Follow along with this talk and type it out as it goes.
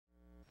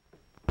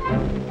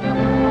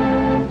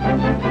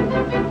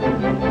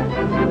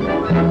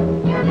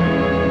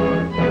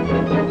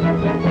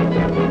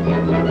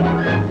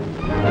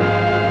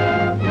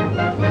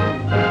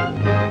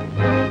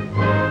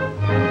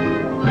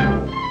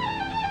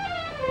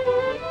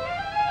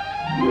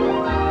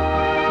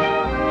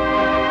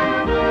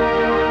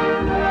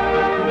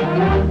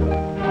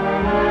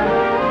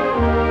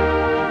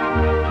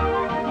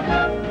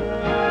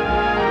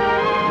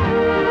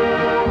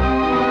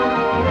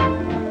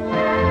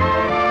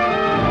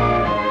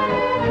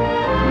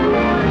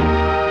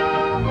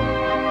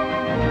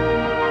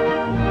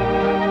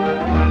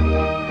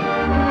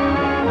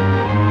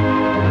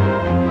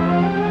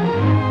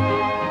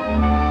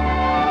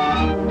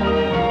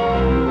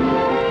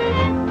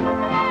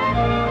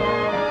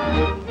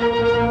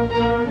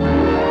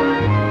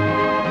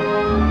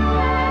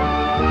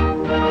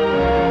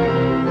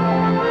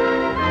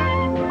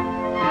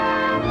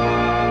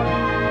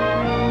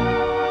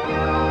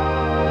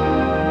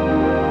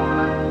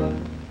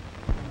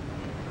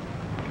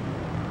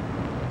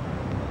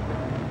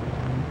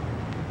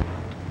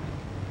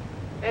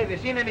Hey, have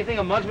you seen anything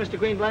of Muggs, Mr.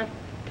 Greenblatt?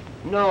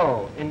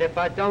 No, and if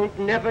I don't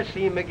never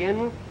see him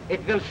again,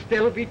 it will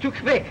still be too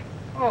quick.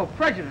 Oh,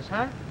 prejudice,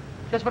 huh?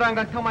 That's what I'm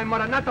gonna tell my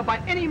mother, not to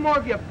buy any more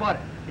of your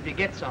butter, if you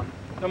get some.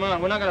 Come on,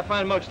 we're not gonna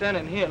find Muggs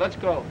standing here. Let's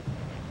go.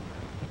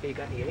 Hey, you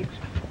got any eggs?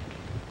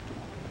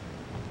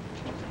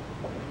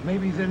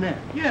 Maybe he's in there.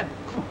 Yeah.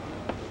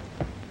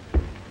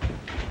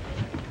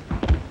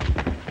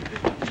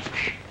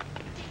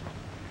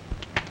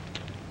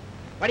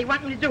 What do you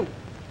want me to do?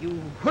 You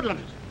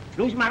hoodlums.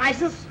 Lose my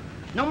license?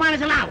 No man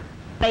is allowed.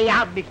 Stay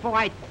out before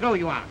I throw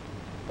you out.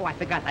 Oh, I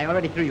forgot. I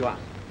already threw you out.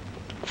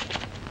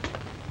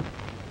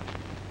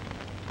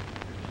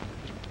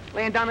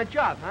 Laying down a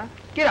job, huh?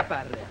 Get up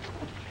out of there.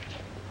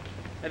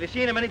 Have you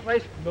seen him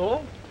anyplace?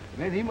 No?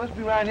 Man, he must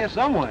be around here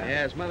somewhere.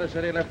 Yeah, his mother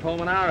said he left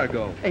home an hour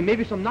ago. Hey,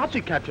 maybe some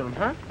Nazi captured him,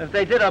 huh? If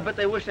they did, I'll bet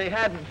they wish they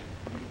hadn't.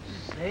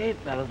 Say,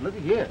 fellas, look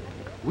at here.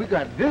 We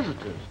got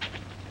visitors.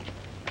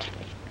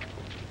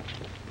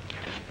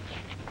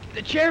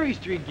 The Cherry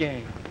Street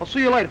gang. I'll see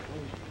you later.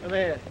 Come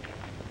here.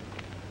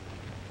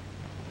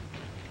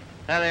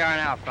 There they are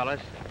now, fellas.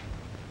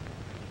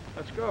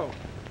 Let's go.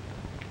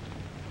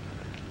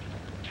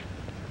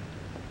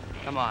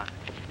 Come on.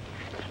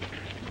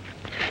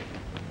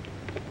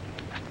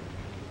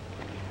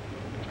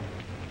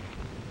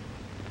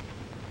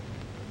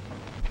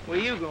 Where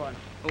you going?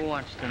 Who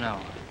wants to know?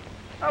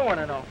 I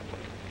want to know.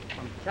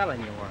 I'm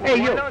telling you where.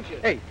 Hey, Why you. don't you?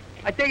 Hey,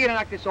 I dare you to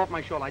knock this off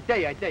my shoulder. I dare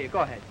you, I dare you. Go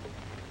ahead.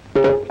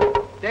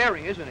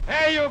 Daring, isn't it?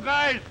 Hey, you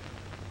guys!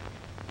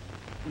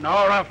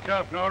 No rough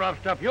stuff, no rough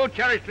stuff. You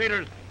Cherry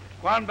Streeters,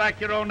 go on back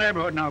to your own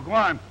neighborhood now. Go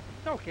on.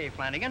 It's okay,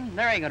 Flanagan.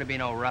 There ain't gonna be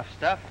no rough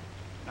stuff.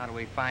 Not till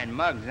we find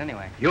Muggs,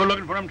 anyway. You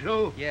looking for him,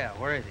 too? Yeah,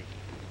 where is he?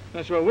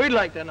 That's what we'd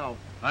like to know.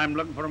 I'm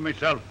looking for him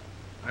myself.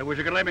 I wish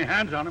I could lay my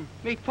hands on him.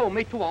 Me too,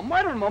 me too. I'll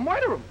murder him, I'll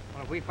murder him.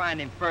 Well, if we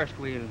find him first,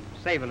 we'll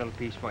save a little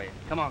piece for you.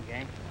 Come on,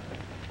 gang.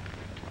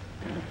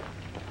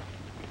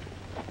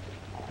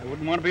 I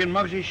wouldn't want to be in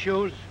Muggsy's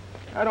shoes.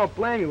 I don't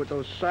blame you with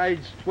those size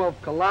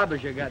 12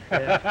 calabas you got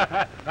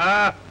there.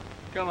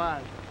 Come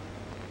on.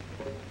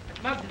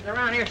 Muggs is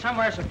around here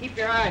somewhere, so keep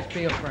your eyes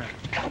peeled for him.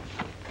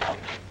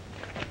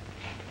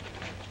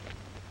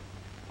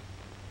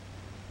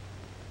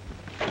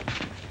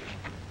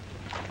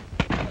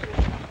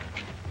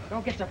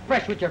 Don't get so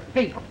fresh with your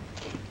feet.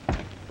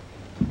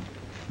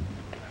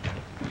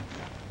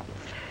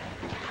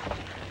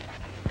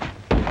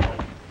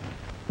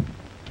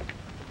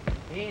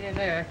 He ain't in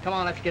there. Come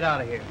on, let's get out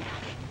of here.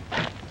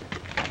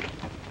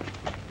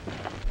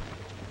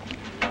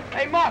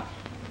 Hey, Muggs!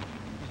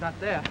 He's not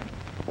there.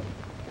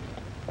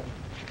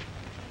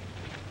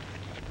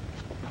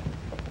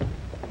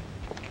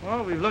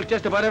 Well, we've looked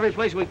just about every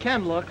place we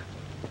can look.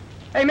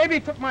 Hey, maybe he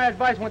took my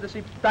advice and went to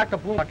see Dr.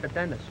 Bloom, the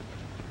dentist.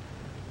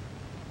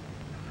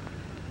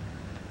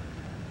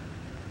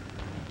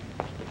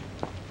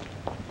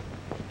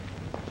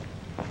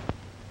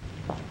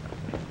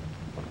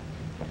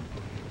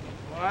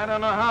 Well, I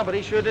don't know how, but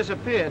he sure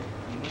disappeared.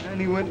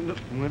 And he went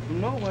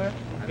from nowhere.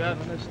 I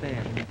don't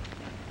understand.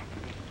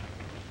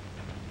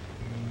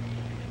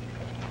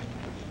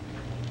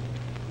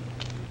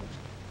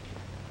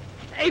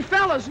 Hey,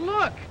 fellas,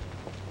 look!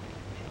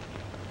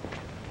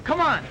 Come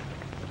on.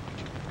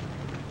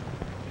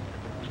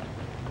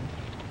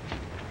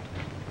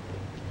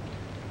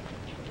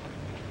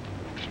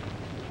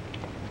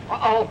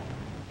 Uh-oh.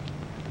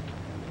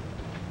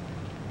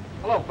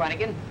 Hello,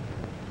 Flanagan.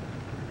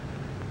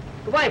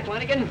 Goodbye,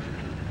 Flanagan.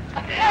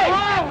 Hey!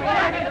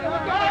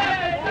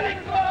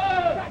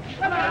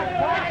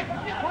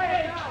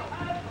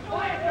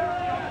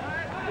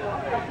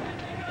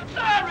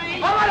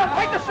 Sorry! All right, I'll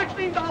take the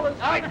 $16. All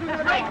right, that's the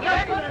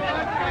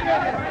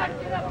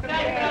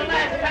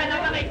last time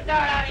I'm gonna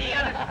start out of you,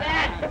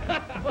 understand?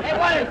 Hey,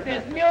 what is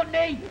this,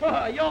 mutiny?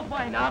 Oh, you'll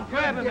find out.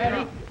 Grab him,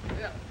 Eddie.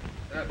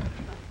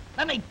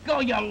 Let me go,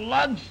 you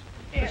lugs.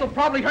 This'll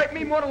probably hurt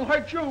me more than it'll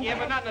hurt you. Yeah,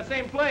 but not in the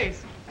same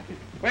place.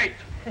 Wait.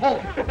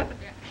 Hold.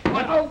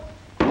 1,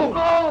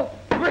 2,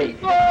 3,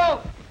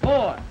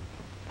 4,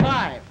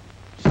 5,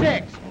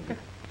 6,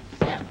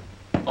 7.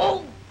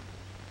 Oh!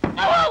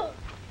 Oh!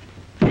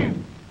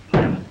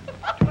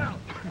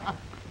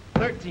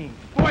 13,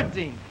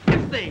 14,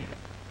 15.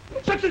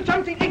 16,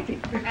 17,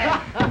 18.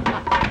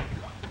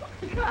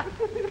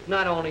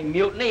 Not only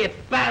mutiny, it's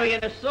battery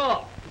and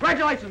assault.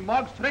 Congratulations,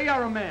 Muggs. Today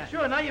you're a man.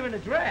 Sure, now you're in the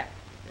draft.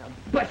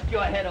 Bust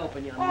your head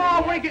open, young Oh,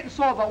 man. what are you getting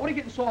sore about? What are you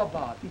getting sore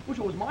about? Wish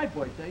it was my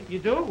birthday. You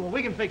do? Well,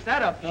 we can fix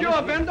that up.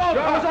 Sure, bend over.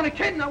 I was only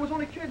kidding. I was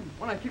only kidding.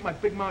 When I keep my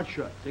big mouth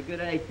shut. It's a good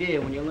idea.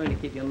 When you learn to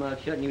keep your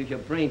mouth shut and use your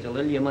brains a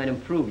little, you might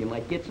improve. You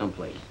might get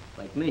someplace,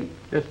 like me.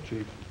 Yes,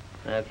 Chief.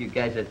 If you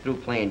guys are through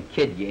playing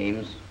kid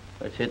games,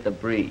 let's hit the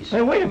breeze.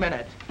 Hey, wait a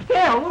minute.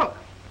 Yeah, look.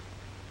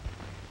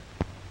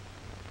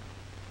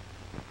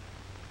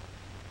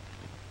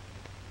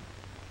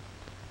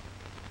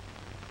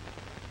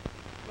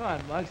 Come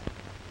on, Muggs.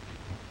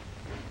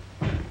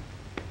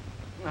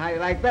 How you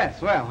like that?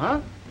 Swell, huh?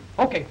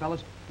 Okay,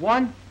 fellas.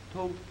 1,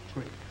 2,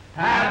 3.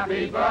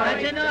 Happy That's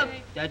birthday. enough.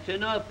 That's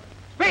enough.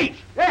 Speech.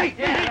 Hey,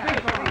 Yeah.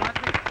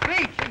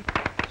 speech.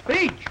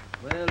 Speech!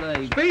 Well,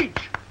 Speech!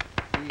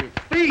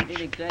 Speech!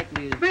 Ain't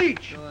exactly as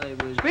Speech! though I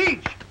was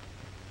Speech!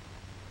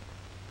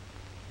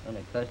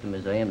 unaccustomed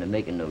as I am to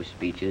making those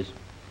speeches.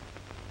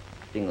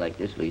 A thing like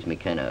this leaves me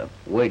kind of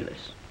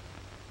wordless.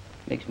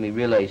 Makes me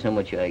realize how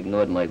much I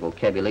ignored my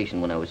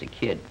vocabulation when I was a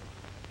kid.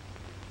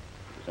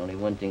 There's only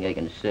one thing I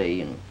can say,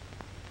 and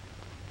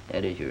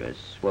that is you're a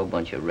swell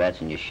bunch of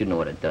rats and you shouldn't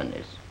ought to have done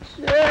this.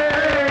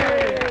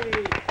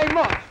 Hey! Hey,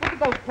 Marks, look at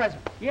those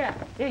presents. Yeah,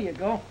 here you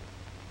go.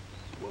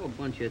 Swell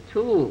bunch of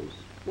tools.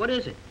 What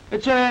is it?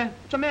 It's a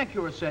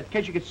manicure set, in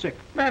case you get sick.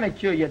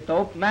 Manicure, you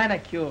dope.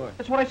 Manicure.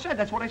 That's what I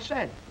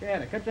said. Yeah,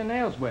 to cut your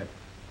nails with.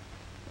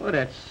 Oh,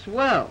 that's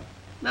swell.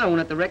 Now I won't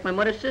have to wreck my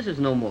mother's scissors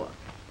no more.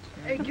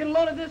 Hey, get a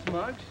load of this,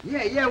 Muggs.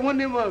 Yeah,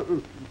 one of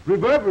them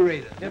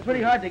reverberators. They're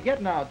pretty hard to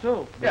get now,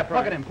 too. Yeah,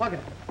 plug it in. Yeah,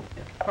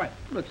 all right.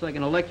 Looks like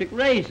an electric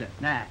razor.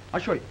 Nah, I'll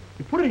show you.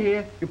 You put it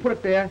here, you put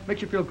it there,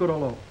 makes you feel good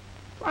all over.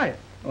 Try it.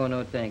 Oh,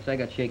 no, thanks. I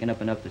got shaken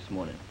up enough this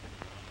morning.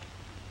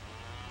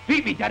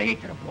 Beat me, Daddy,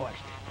 to the boys.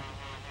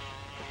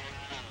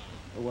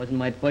 If it wasn't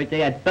my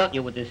birthday, I'd belt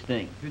you with this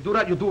thing. If you do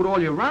that, you'll do it all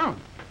year round.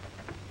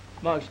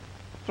 Muggs,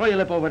 throw your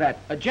lip over that.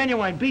 A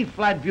genuine B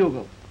flat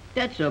bugle.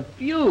 That's a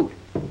beaut.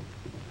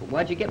 But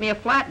why'd you get me a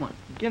flat one?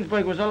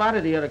 Ginsburg was a lot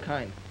of the other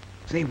kind.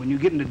 Say, when you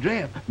get in the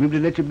draft, maybe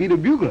they let you be the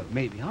bugler,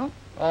 maybe, huh?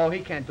 Oh, he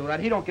can't do that.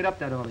 He don't get up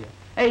that early.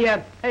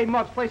 Hey,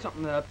 Muggs, play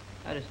something. How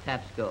does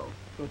taps go?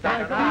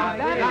 Get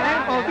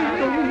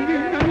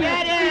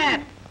Get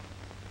it!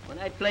 When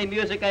I play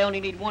music, I only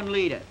need one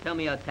leader. Tell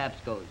me how taps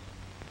goes.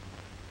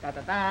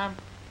 Da-da-dam.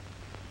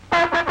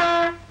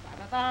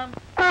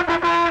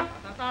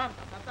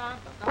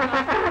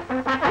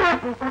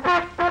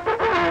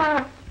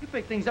 You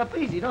pick things up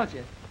easy, don't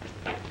you?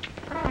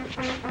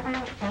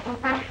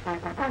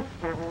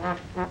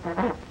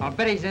 I'll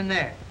bet he's in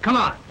there. Come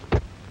on.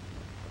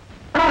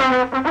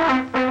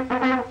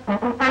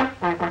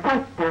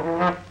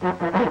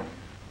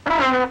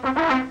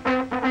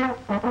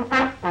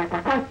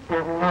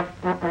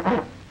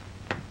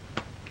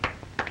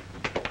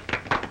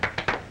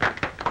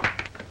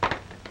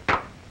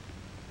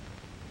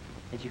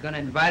 Is you gonna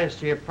invite us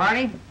to your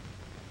party?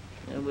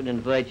 I would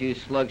invite you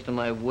slugs to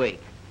my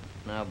wake.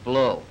 Now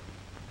blow.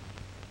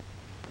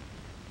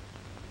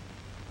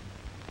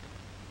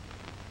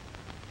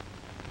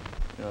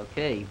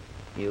 Okay,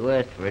 you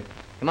asked for it.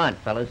 Come on,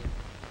 fellas.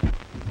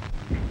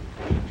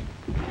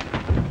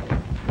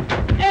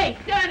 Hey,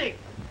 Danny!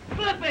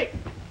 Flippy!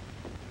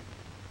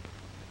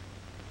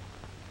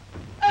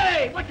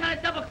 Hey, what kind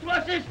of double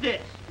cross is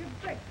this? Your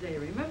birthday,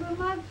 remember,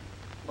 Muggs?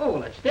 Oh,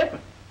 well, that's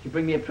different. Did you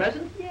bring me a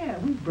present? Yeah,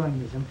 we brought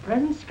you some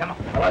presents. Come on,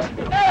 fellas.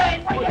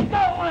 Hey, where you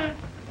going?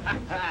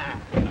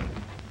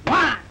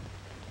 1,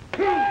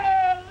 2,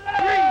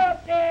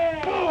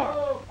 3,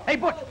 4. Hey,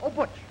 Butch. Oh,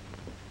 Butch.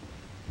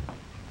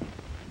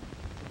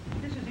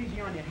 This is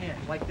easy on your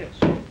hands, like this.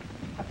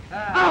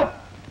 Out!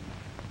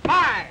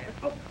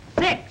 5,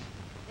 6,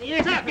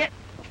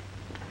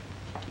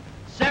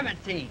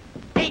 17,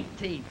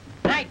 18,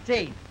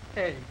 19.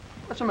 Hey,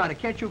 what's the matter?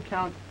 Can't you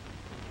count?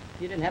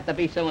 You didn't have to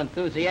be so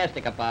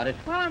enthusiastic about it.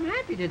 Well, I'm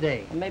happy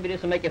today. Maybe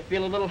this will make you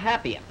feel a little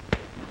happier.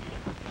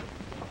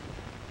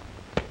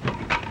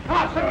 Come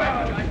on, sit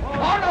back.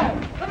 Oh, no!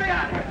 Let me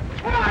out of here.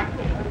 Come on!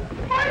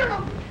 Fire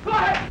them! Go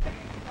ahead!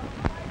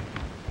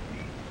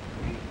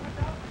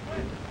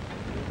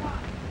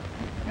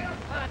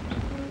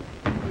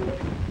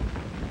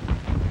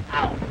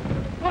 Out!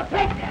 Well,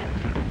 take that!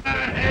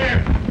 Here!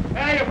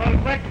 Hey, you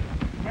fellas, quick!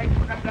 Quick,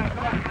 come down,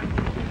 come on.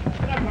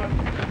 Come on.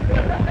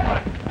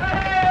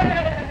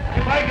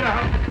 You like it,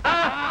 huh?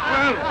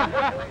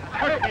 12,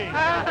 13,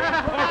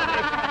 14,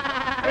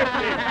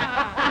 15,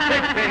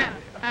 16,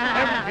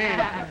 17,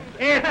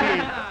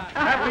 18.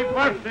 Happy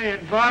birthday,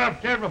 and go on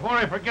upstairs before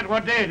I forget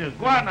what day it is.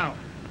 Go on now.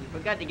 You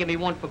forgot to give me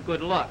one for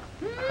good luck.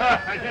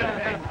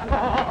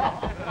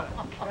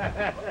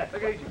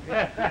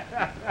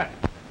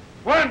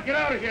 One, get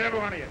out of here, every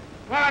one of you.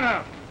 Go on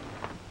now.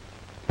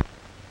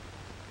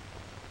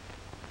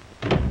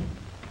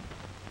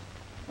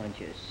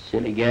 Bunch of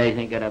silly guys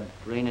ain't got a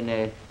brain in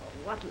their...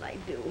 What'll I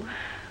do?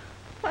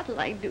 What'll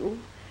I do?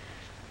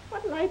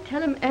 What'll I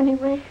tell him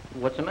anyway?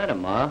 What's the matter,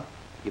 Ma?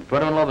 Your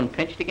brother-in-law been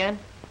pinched again?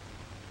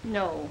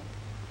 No.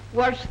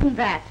 Worse than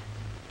that.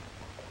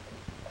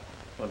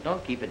 Well,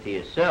 don't keep it to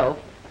yourself.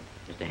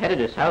 As the head of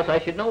this house, I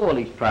should know all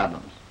these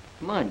problems.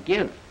 Come on,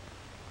 give.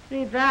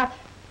 Read that.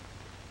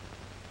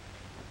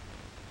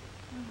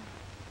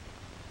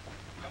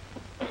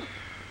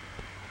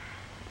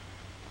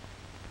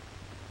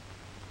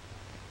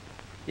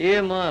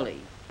 Dear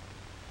Molly,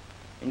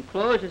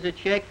 enclosed is a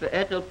check for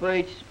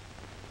Ethelbert's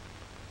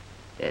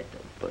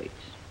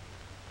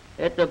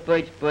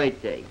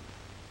birthday.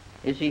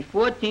 Is he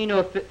 14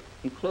 or 15?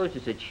 Enclosed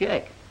is a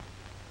check.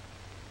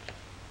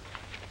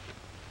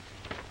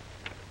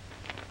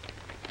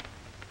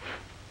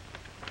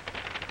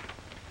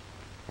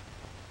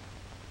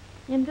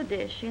 In the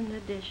dish, in the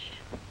dish.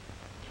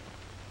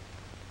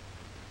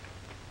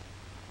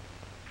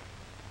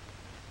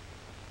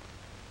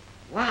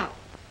 Wow,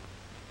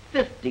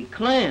 50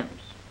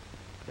 clams.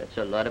 That's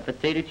a lot of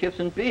potato chips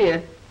and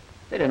beer.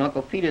 Say, that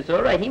Uncle Peter's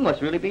all right. He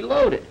must really be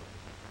loaded.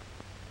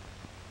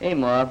 Hey,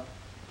 Ma,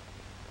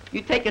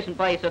 you take us and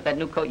buy yourself that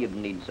new coat you've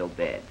been needing so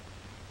bad.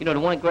 You know,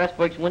 the one in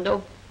Grassberg's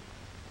window?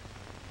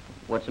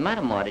 What's the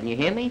matter, Ma? Didn't you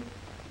hear me?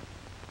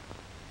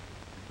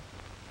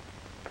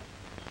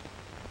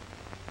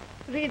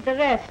 Read the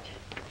rest.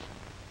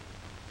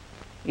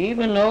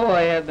 Even though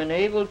I have been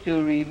able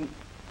to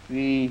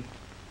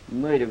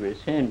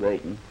murderous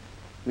handwriting,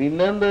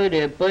 remember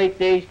their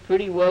birthdays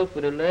pretty well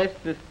for the last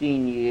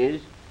 15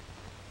 years,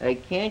 I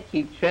can't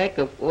keep track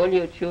of all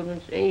your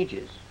children's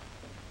ages.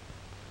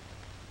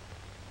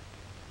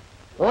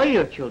 All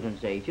your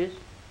children's ages?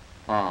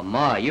 Oh,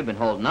 Ma, you've been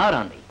holding out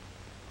on me.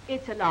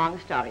 It's a long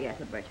story,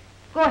 Ethelbert.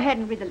 Go ahead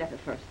and read the letter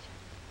first.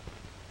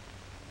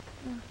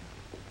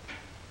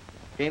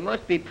 They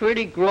must be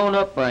pretty grown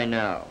up by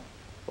now.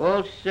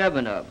 All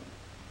 7 of them.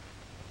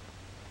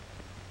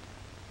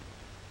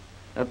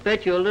 I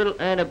bet your little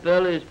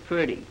Annabella is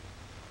pretty.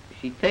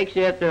 If she takes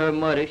after her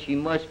mother, she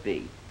must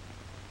be.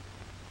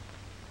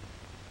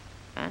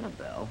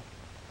 Annabelle?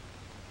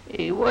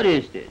 Hey, what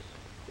is this?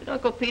 Did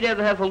Uncle Pete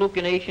ever have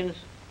hallucinations?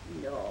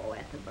 No,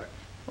 Ethelbert.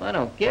 Well, I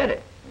don't get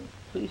it.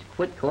 Please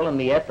quit calling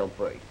me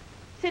Ethelbert.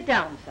 Sit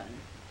down, son.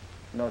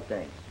 No,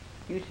 thanks.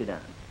 You sit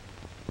down.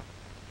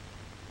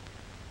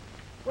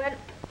 Well,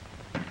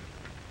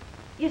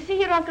 you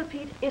see, your Uncle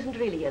Pete isn't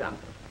really your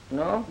uncle.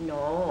 No?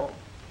 No.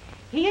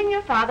 He and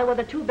your father were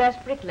the 2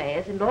 best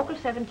bricklayers in Local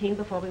 17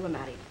 before we were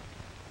married.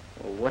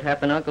 Well, what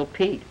happened to Uncle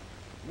Pete?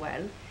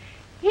 Well,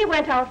 he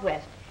went out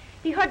west.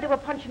 He heard they were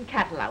punching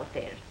cattle out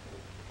there,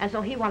 and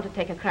so he wanted to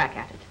take a crack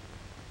at it.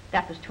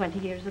 That was 20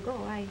 years ago.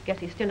 I guess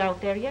he's still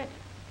out there yet.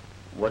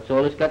 What's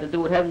all this got to do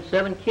with having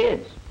 7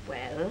 kids?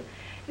 Well,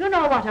 you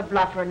know what a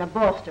bluffer and a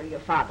boaster your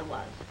father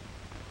was.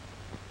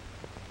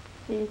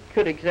 He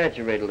could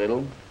exaggerate a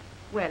little.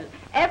 Well,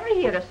 every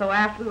year or so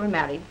after we were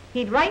married,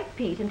 he'd write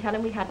Pete and tell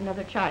him we had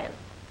another child.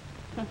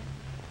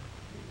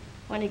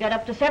 When he got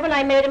up to 7,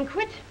 I made him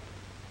quit.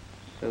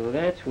 So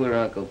that's where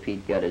Uncle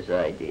Pete got his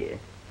idea.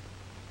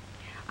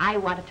 I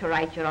wanted to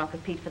write your Uncle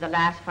Pete for the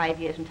last 5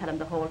 years and tell him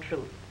the whole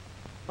truth.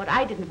 But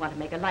I didn't want to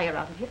make a liar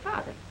out of your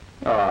father.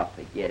 Oh,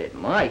 forget it,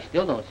 Ma. I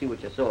still don't see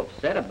what you're so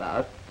upset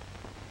about.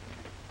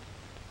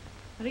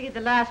 Read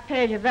the last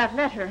page of that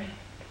letter.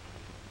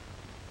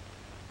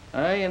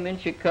 I am in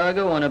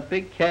Chicago on a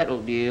big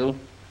cattle deal,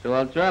 so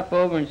I'll drop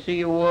over and see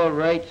you all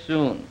right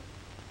soon.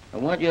 I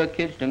want your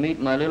kids to meet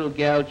my little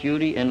gal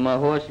Judy and my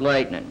horse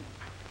Lightning.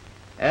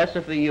 As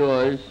for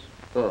yours,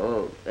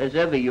 as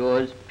ever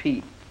yours,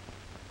 Pete.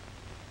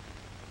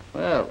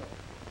 Well,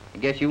 I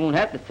guess you won't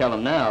have to tell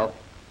him now.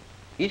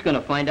 He's going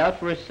to find out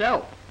for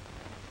himself.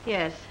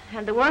 Yes,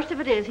 and the worst of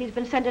it is he's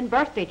been sending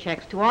birthday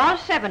checks to all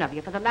 7 of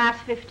you for the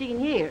last 15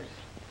 years.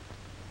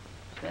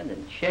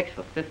 Sending checks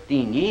for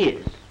 15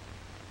 years?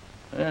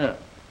 Well,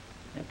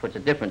 that puts a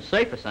different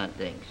surface on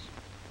things.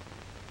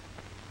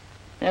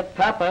 Yeah,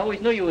 Pop, I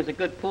always knew you was a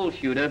good pool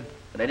shooter,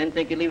 but I didn't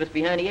think you'd leave us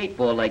behind the 8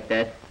 ball like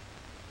that.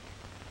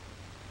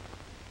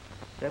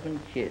 7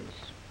 kids.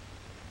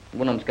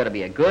 One of them's got to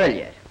be a girl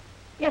yet.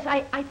 Yes,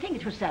 I think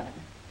it was 7.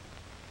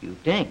 You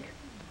think?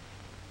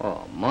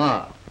 Oh,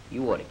 Ma,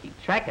 you ought to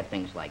keep track of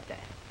things like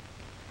that.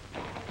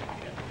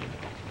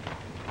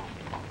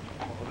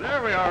 Well,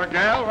 there we are,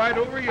 gal, right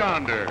over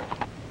yonder.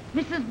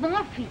 Mrs.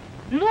 Murphy,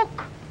 look.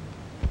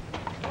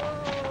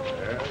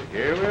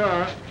 Here we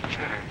are.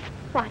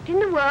 What in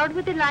the world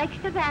would the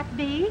likes of that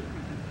be?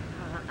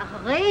 A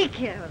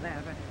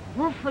regular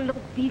Buffalo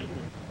Bill,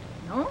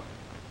 no?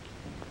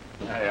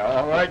 Hey,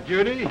 all right,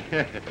 Judy?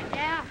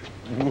 Yeah.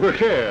 Well,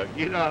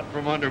 get out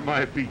from under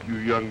my feet, you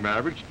young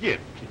mavericks.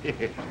 Get.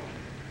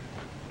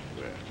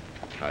 Well,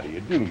 how do you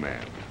do,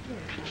 ma'am?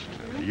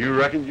 You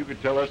reckon you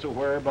could tell us the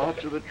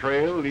whereabouts of the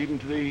trail leading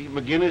to the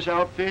McGinnis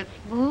outfit?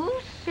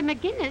 Who's the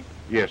McGinnis?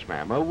 Yes,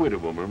 ma'am, a widow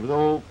woman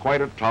with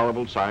quite a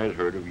tolerable-sized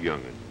herd of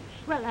young'uns.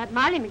 Well,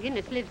 Molly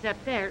McGinnis lives up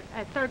there,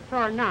 3rd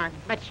floor north,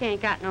 but she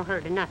ain't got no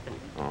herd of nothing.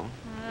 Oh?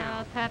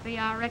 Well, Pappy,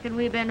 I reckon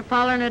we've been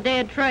following a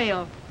dead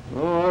trail.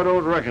 Oh, I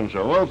don't reckon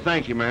so. Well,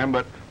 thank you, ma'am,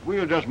 but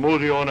we'll just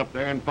mosey on up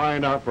there and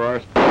find out for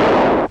ourselves.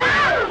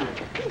 Oh!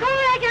 Go,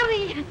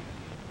 Gregory!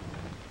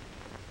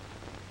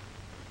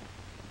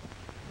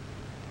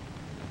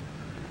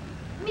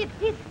 With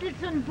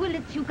pistols and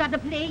bullets you gotta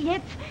play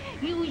yet?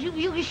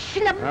 You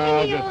slumpy,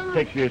 I'll you... just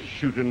take this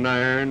shooting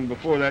iron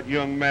before that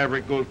young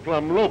maverick goes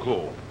plumb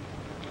loco.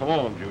 Come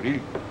on, Judy.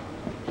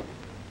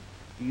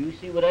 Do you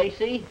see what I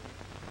see?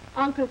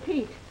 Uncle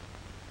Pete.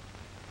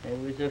 I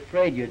was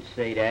afraid you'd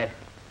say that.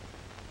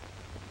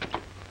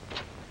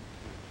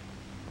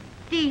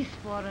 These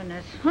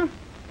foreigners, huh?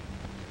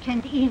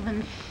 Can't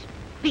even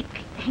speak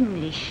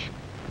English.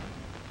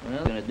 Well,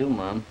 what are you going to do,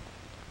 Mom?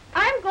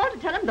 I'm going to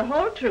tell him the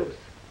whole truth.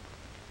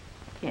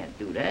 Can't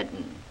do that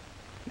and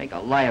make a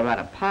liar out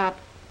of Pop.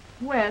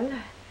 Well...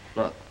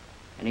 Look,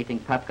 anything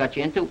Pop got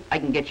you into, I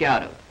can get you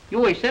out of. You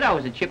always said I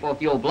was a chip off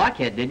the old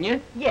blockhead, didn't you?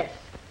 Yes.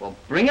 Well,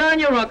 bring on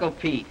your Uncle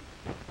Pete.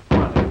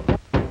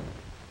 Uh-oh.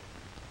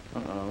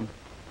 You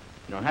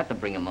don't have to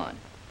bring him on.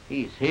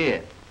 He's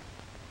here.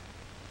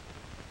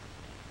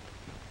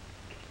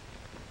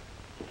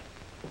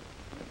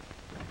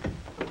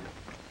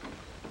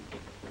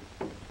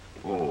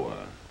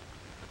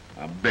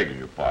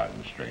 your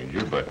pardon,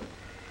 stranger, but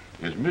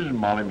is Mrs.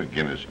 Molly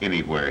McGinnis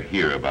anywhere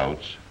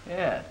hereabouts?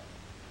 Yeah,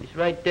 he's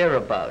right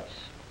thereabouts.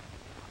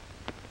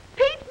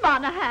 Pete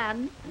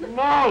Monahan.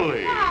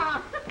 Molly!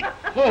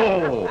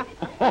 Oh!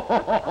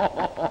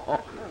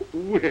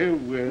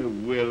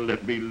 Well,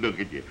 let me look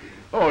at you.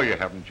 Oh, you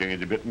haven't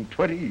changed a bit in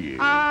 20 years.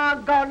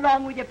 Ah, go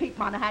along with you, Pete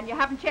Monahan. You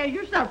haven't changed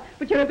yourself,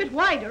 but you're a bit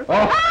wider.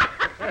 Oh.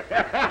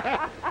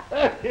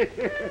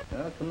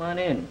 Well, come on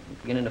in. I'm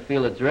beginning to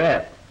feel a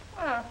draft.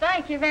 Well,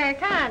 thank you very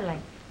kindly.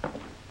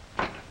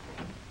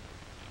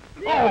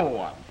 Oh,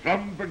 I'm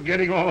plumb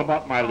forgetting all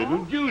about my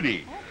little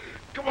Judy.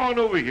 Come on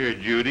over here,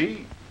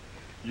 Judy.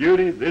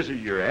 Judy, this is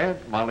your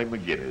Aunt Molly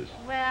McGinnis.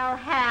 Well,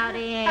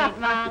 howdy, Aunt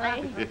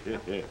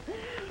Molly.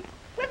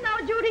 Well, now,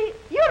 Judy,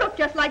 you look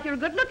just like your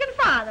good-looking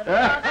father.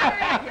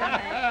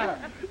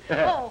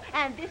 Oh,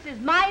 and this is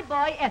my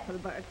boy,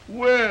 Ethelbert.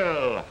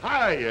 Well,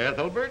 hi,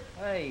 Ethelbert.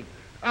 Hey.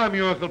 I'm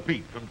your Uncle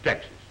Pete from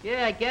Texas.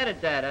 Yeah, I get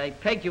it, Dad. I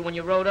pegged you when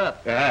you rode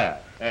up. Ah,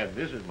 and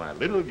this is my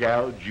little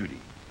gal,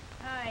 Judy.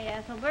 Hi,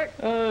 Ethelbert.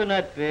 Oh,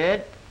 not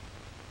bad.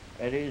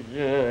 That is,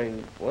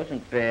 it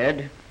wasn't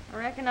bad. I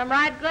reckon I'm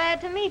right glad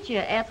to meet you,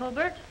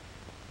 Ethelbert.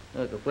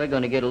 Look, if we're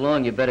going to get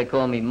along, you better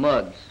call me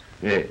Muggs.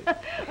 Yeah.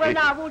 Well,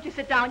 now, won't you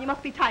sit down? You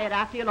must be tired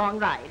after your long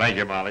ride. Thank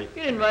you, Molly.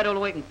 You didn't ride all the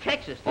way from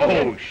Texas, did you?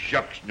 Oh,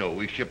 shucks, no.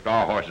 We shipped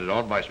our horses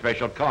on by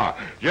special car.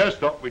 Just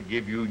thought we'd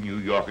give you New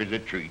Yorkers a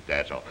treat,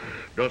 that's all.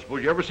 Don't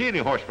suppose you ever see any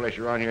horse flesh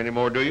around here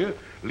anymore, do you?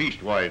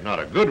 Leastwise, not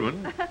a good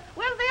one.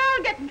 Well, they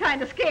are getting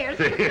kind of scarce.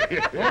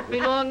 Won't be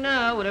long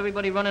now with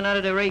everybody running out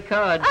of their A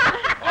cards.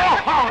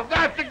 Oh,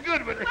 that's a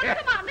good one. Well,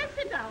 come on, let's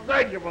sit down.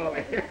 Thank you,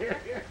 Molly.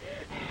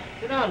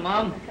 Sit down,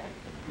 Mom.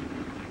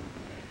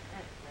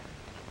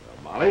 Well,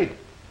 Molly,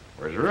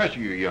 where's the rest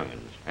of your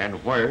young'uns?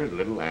 And where's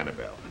little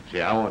Annabelle?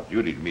 See, I want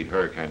Judy to meet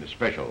her kind of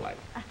special like.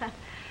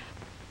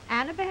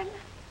 Annabelle?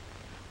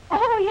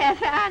 Oh, yes,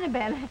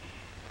 Annabelle.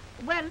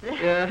 Well,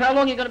 How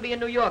long you going to be in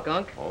New York,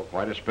 Unc? Oh,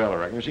 quite a spell, I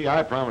reckon. See,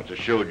 I promised to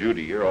show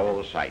Judy here all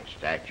the sights.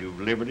 Statue of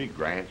Liberty,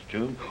 Grant's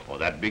Tomb, or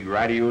that big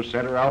radio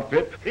center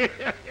outfit.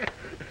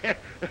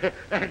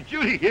 And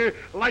Judy here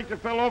liked to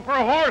fell off her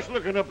horse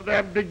looking up at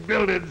them big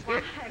buildings.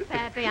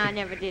 Pappy, I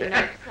never did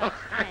no such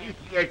thing.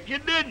 Yes, you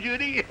did,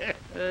 Judy.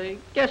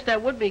 Guess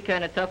that would be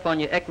kind of tough on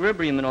your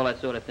equilibrium and all that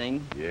sort of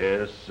thing.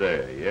 Yes,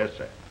 sir. Yes,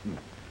 sir.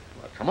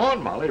 Well, come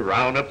on, Molly.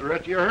 Round up the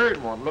rest of your herd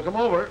and want to look them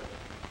over.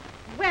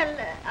 Well,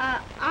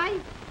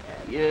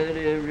 Yeah,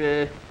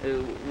 they're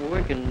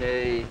working.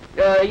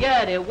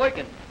 Yeah, they're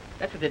working.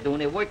 That's what they're doing.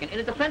 They're working in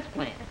a defense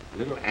plant.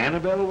 Little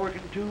Annabelle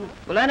working, too?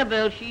 Well,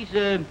 Annabelle, she's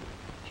a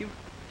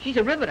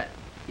riveter.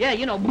 Yeah,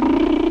 you know.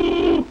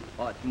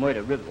 Oh, it's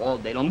murder river all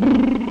day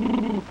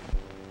long.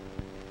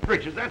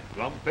 Britches, that's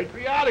plumb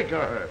patriotic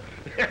of her.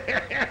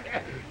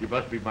 You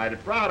must be mighty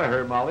proud of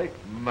her, Molly.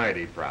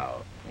 Mighty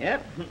proud.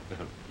 Yep.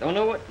 Don't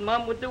know what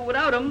Mom would do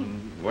without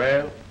him.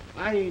 Well,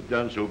 I ain't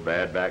done so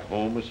bad back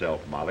home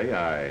myself, Molly.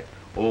 I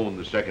own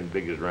the second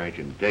biggest ranch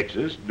in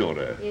Texas, don't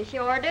I? You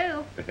sure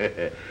do.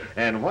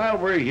 And while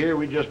we're here,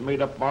 we just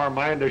made up our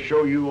mind to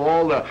show you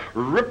all the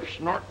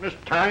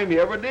rip-snortingest time you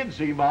ever did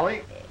see,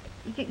 Molly.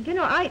 you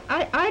know,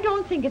 I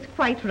don't think it's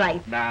quite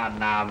right.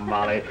 Now,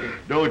 Molly,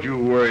 don't you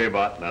worry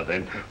about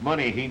nothing.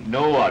 Money ain't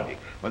no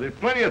object. But there's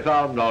plenty of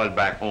 $1,000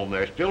 back home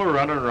there still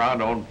running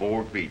around on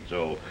 4 feet,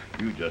 so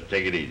you just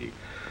take it easy.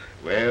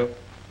 Well,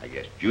 I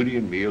guess Judy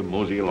and me'll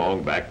mosey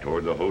along back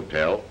toward the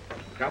hotel.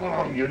 Come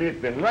along, Judy.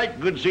 It's been right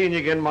good seeing you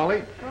again,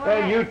 Molly.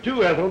 And you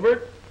too,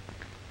 Ethelbert.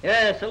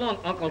 Yeah, so long,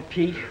 Uncle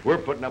Pete. We're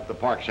putting up the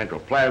Park Central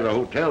Plaza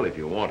Hotel if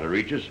you want to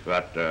reach us,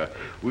 but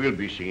we'll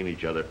be seeing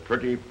each other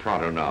pretty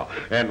pronto now.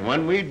 And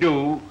when we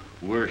do,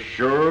 we're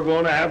sure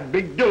going to have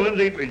big doings,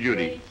 ain't we,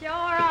 Judy? We sure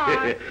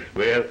are.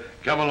 Well,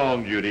 come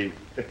along, Judy.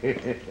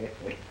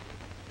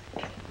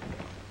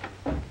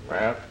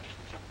 Well,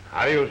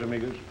 adios,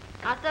 amigos.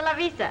 Hasta la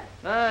vista.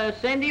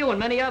 Same to you and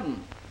many of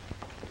them.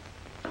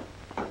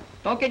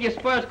 Don't get your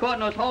spurs caught in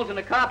those holes in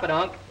the carpet,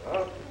 Unc.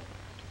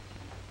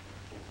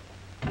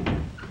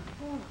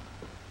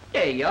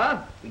 There you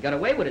are. We got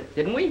away with it,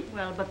 didn't we?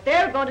 Well, but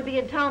they're going to be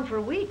in town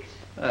for weeks.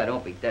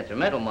 Don't be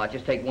detrimental, Ma.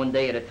 Just take one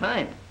day at a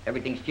time.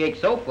 Everything's jake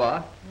so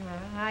far.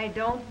 I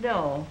don't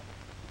know.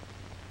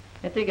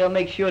 I think I'll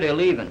make sure they're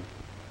leaving.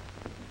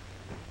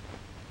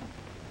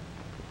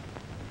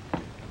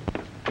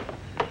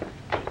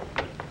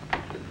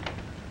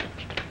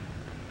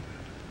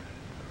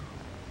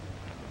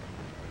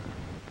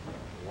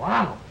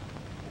 Wow.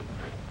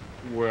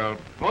 Well,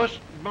 bust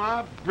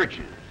my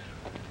britches.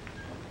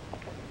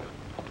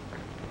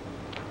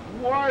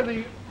 Why,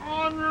 the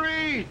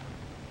ornery!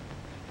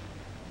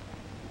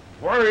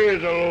 Where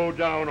is the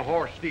low-down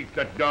horse thief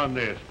that done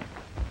this?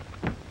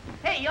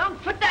 Hey, young,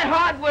 put that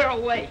hardware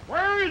away.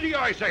 Where is he,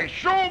 I say?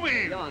 Show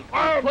me! Young,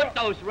 Oh, put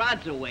those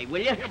rods away,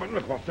 will you? Yeah, but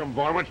look what some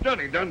varmint's done.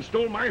 He done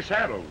stole my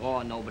saddle.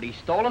 Oh, nobody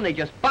stole them. They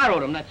just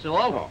borrowed them, that's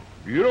all. Oh,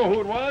 you know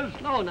who it was?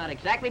 No, not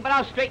exactly, but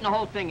I'll straighten the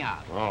whole thing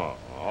out. Oh,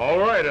 all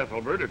right,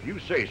 Ethelbert, if you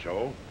say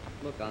so.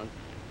 Look, Unc,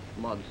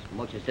 Muggs.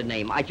 Muggs is the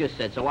name. I just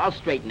said so. I'll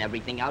straighten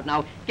everything out.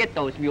 Now, get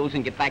those mules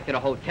and get back to the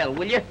hotel,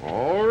 will you?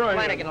 All right.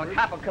 Flanagan or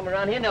cop will come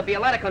around here and there'll be a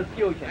lot of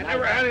confusion. I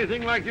never had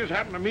anything like this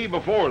happen to me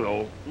before,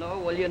 though. No,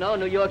 well, you know,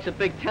 New York's a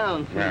big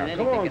town. Yeah,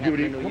 Anything come on, can happen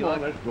Judy. in New Come York.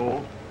 on, let's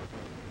go.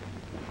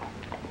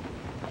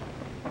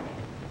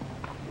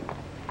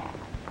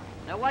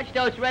 Now, watch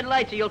those red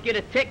lights or you'll get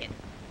a ticket.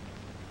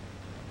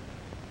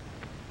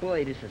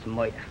 Boy, this is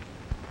murder.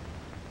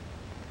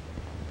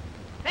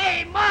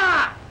 Hey,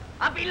 Ma!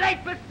 I'll be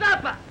late for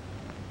supper!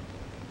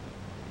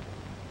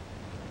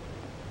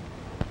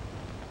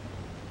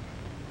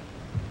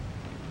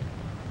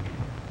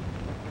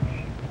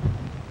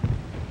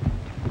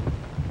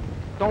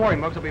 Don't worry,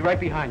 Muggs. I'll be right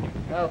behind you.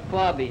 How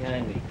far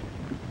behind me?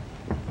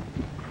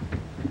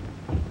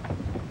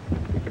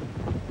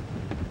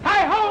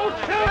 Hi-ho,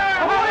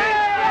 Silver!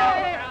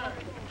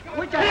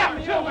 Which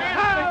I Silver!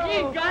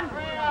 Machine gun!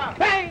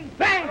 Bang!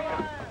 Bang!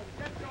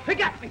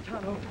 Forget me,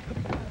 Tonto.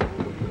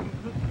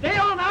 Stay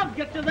on, I'll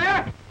get you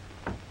there.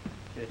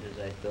 Just as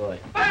I thought.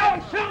 Oh,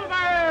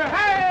 Silver!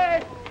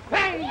 Hey!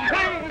 Bang!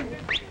 Bang!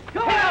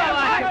 Come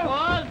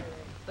on, boys.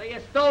 So you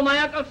stole my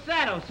uncle's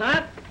saddle,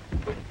 son?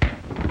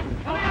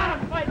 Come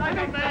on, fight like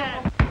a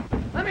man!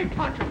 Let me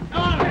punch him!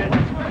 Come on, go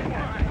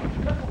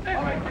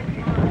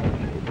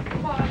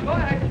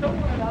ahead.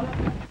 Don't worry about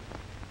it.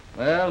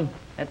 Well,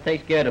 that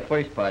takes care of the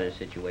first part of the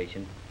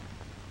situation.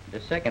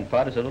 The second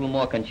part is a little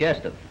more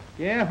congestive.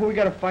 Yeah, who we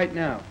got to fight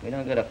now? We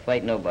don't gotta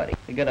fight nobody.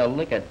 We gotta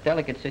lick a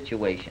delicate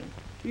situation.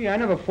 Gee, I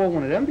never fought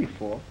one of them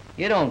before.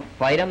 You don't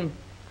fight them.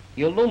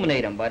 You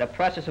illuminate them by the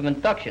process of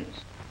inductions.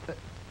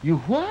 You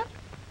what?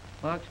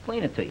 Well, I'll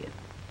explain it to you.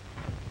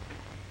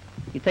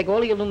 You take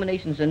all the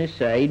illuminations on this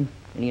side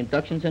and the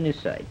inductions on this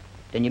side.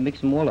 Then you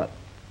mix them all up.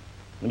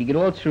 When you get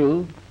all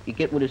through, you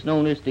get what is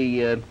known as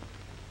the,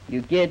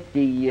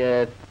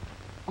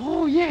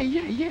 Oh,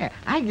 yeah.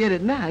 I get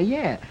it now,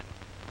 yeah.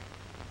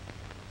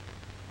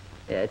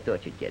 Yeah, I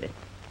thought you'd get it.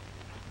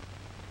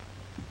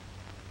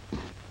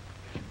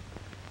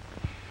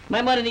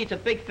 My mother needs a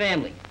big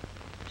family.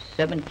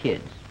 7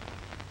 kids.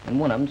 And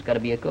one of them's got to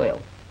be a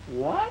girl.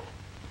 What?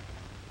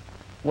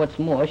 What's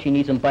more, she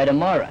needs them by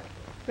tomorrow.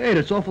 Hey,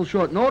 that's awful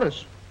short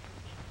notice.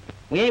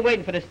 We ain't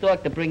waiting for the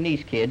stork to bring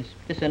these kids.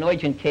 This is an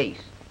urgent case.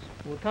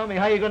 Well, tell me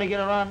how you're going to get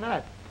around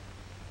that.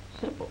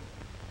 Simple.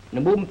 In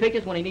the moving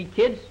pictures, when they need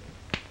kids,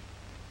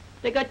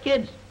 they got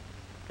kids.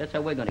 That's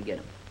how we're going to get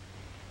them.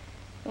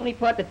 The only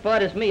part that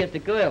bothers me is the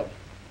girl.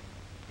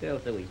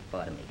 Girls always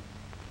bother me.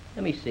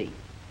 Let me see.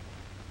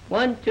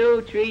 1,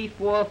 2, 3,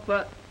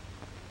 4,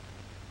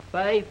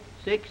 5,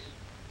 6,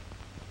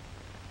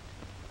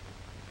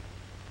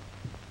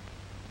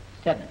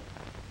 7.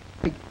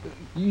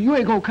 You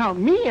ain't gonna count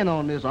me in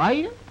on this, are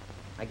you?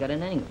 I got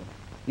an angle.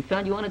 We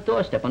found you on a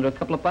doorstep under a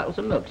couple of bottles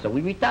of milk, so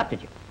we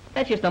adopted you.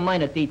 That's just a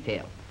minor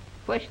detail.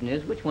 Question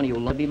is, which one of you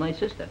will be my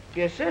sister?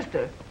 Your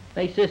sister?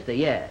 My sister,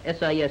 yeah.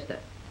 S-I-S-T.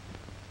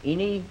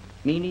 Eeny,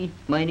 meeny,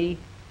 miny,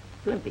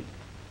 Glimpy.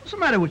 What's the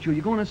matter with you?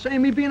 You going to say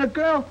me being a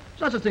girl?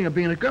 It's not such a thing as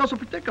being a girl. It's a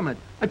predicament.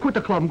 I quit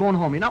the club. I'm going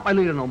home. You're not my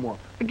leader no more.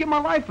 I give my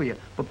life for you.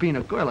 But being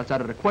a girl, that's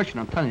out of the question.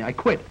 I'm telling you, I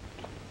quit.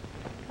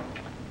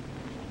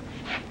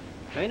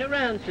 Turn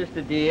around,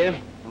 sister dear.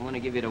 I want to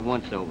give you the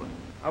once-over.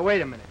 Now,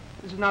 wait a minute.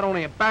 This is not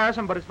only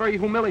embarrassing, but it's very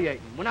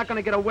humiliating. We're not going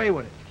to get away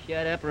with it.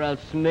 Shut up or I'll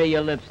smear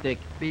your lipstick.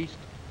 Beast.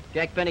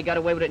 Jack Benny got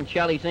away with it in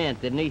Charlie's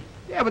aunt, didn't he?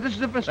 Yeah, but this is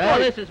a different story. Well,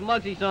 this is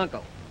Muggsy's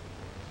uncle.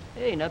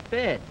 Hey, not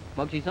bad.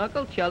 Muggsy's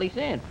uncle, Charlie's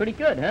aunt. Pretty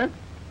good, huh?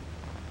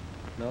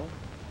 No?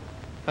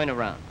 Turn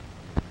around.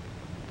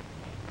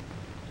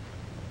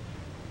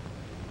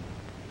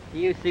 Do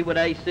you see what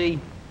I see?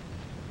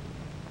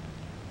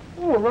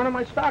 Ooh, we're running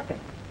my stocking.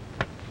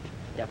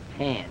 The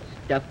pants.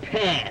 The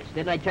pants.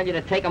 Didn't I tell you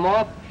to take them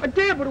off? I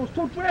did, but it was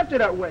too drafty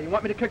that way. You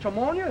want me to catch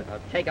ammonia? I'll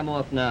take them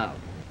off now.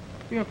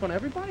 You in front of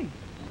everybody?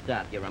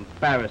 Stop. You're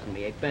embarrassing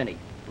me. Hey, Benny,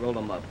 roll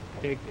them up.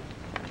 Take it.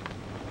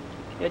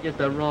 You're just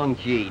a wrong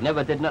G.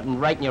 Never did nothing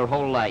right in your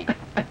whole life.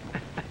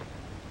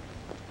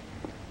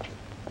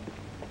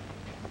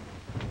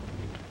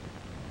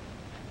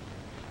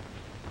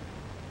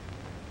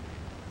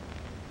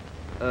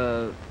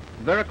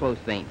 Varicose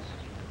veins.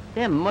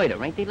 They're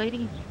murder, ain't they,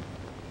 ladies?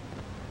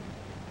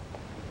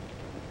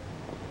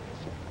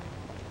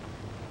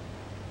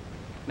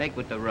 Make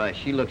with the rush.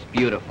 She looks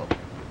beautiful.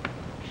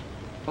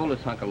 Hold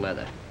this hunk of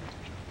leather.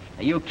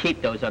 Now, you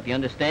keep those up, you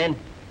understand?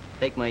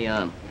 Take my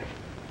arm.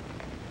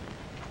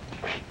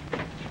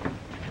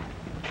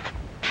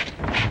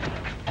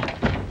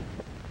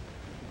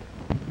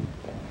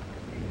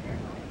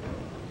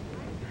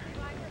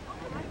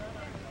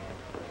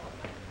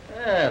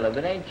 Well, if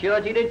it ain't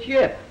Georgie the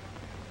Chip.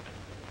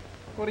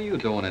 What are you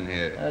doing in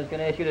here? I was going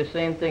to ask you the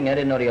same thing. I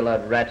didn't know you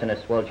allowed rats in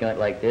a swell joint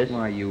like this.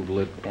 Why, you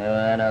lit...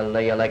 And I'll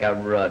lay you like a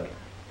rug.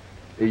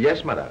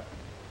 Yes, madame.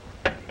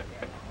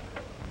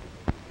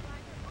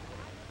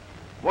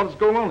 What's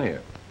going on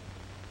here?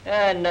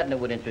 Nothing that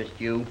would interest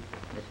you.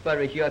 As far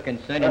as you're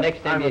concerned, the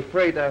next time I'm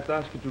afraid I have to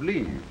ask you to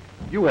leave.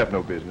 You have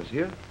no business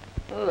here.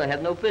 Oh, I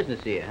have no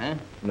business here, huh?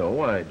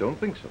 No, I don't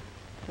think so.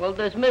 Well,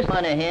 does Miss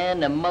Monahan,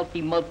 the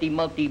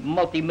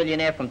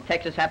multi-millionaire from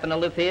Texas, happen to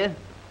live here?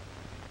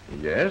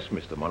 Yes,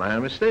 Mr.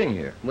 Monahan is staying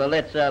here. Well,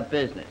 that's our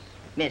business.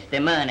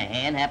 Mr.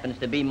 Monahan happens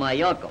to be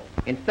my uncle.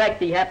 In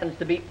fact, he happens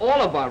to be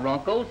all of our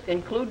uncles,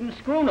 including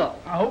Scruno.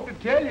 I hope to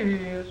tell you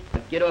he is.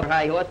 Get off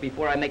high horse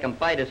before I make him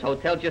buy this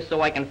hotel just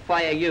so I can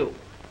fire you.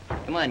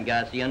 Come on,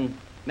 Garcian.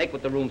 Make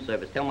with the room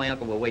service. Tell my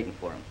uncle we're waiting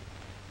for him.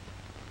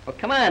 Well,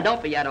 come on,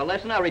 don't be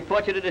adolescent. I'll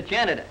report you to the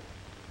janitor.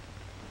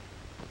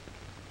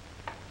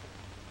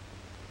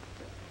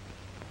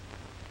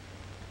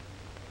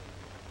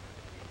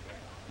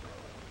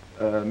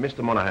 Mr.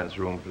 Monahan's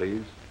room,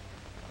 please.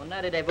 Well,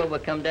 now that I've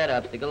overcome that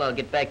obstacle, I'll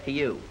get back to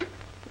you.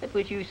 What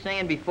was you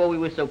saying before we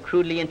were so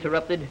crudely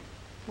interrupted?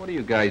 What are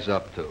you guys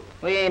up to?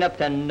 We ain't up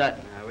to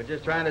nothing. We're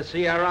just trying to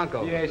see our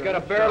uncle. Yeah, he's got a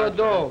barrel of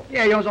dough.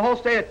 Yeah, he owns the whole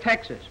state of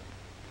Texas.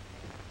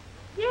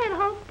 Yeah, the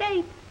whole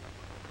state.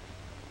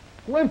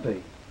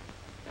 Wimpy.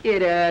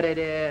 Get out of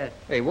there.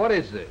 Hey, what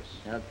is this?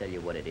 I'll tell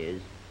you what it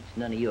is. It's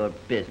none of your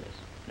business.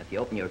 And if you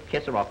open your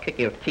kisser, I'll kick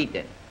your teeth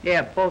in.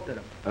 Yeah, both of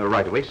them.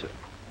 Right away, sir.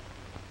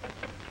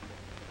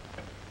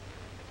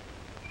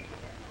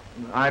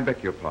 I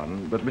beg your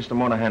pardon, but Mr.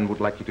 Monahan would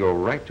like you to go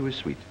right to his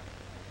suite.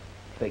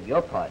 Beg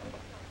your pardon.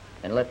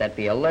 And let that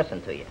be a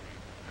lesson to you.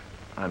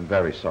 I'm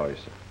very sorry,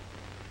 sir.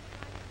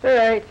 All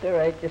right, all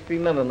right. Just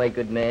remember, my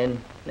good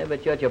man, never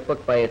judge a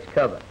book by its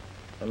cover,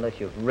 unless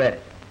you've read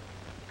it.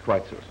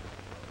 Quite so,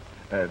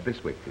 sir.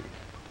 This way, please.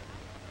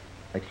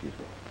 Excuse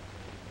me.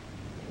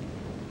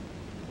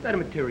 That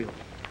material.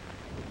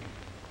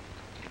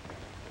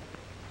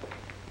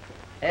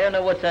 I don't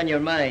know what's on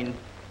your mind.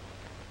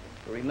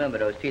 But remember,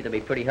 those teeth will be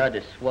pretty hard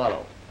to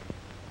swallow.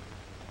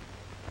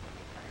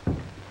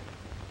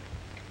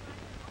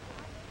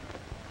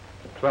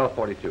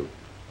 $12.42.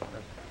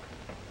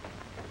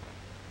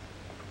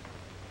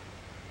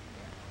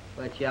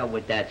 Watch out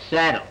with that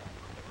saddle.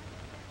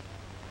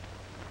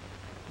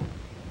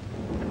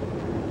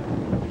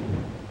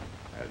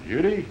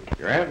 Judy,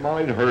 your Aunt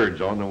Molly's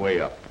herd's on the way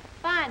up.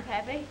 Fine,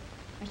 Pappy.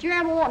 I sure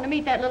am wanting to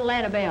meet that little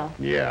Annabelle.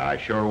 Yeah, I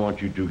sure want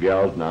you two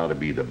gals now to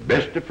be the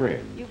best of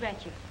friends. You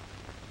betcha.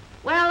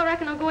 Well, I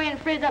reckon I'll go in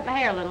and frizz up my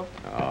hair a little.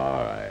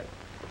 All right.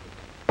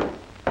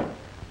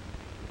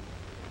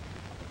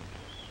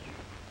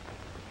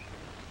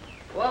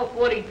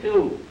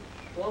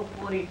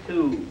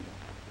 $12.42.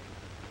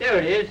 There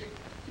it is.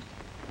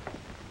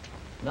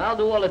 Now I'll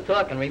do all the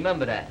talking,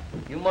 remember that.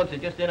 You mugs are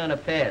just in on a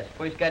pass.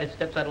 First guy that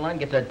steps out of line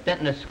gets a dent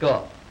in the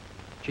skull.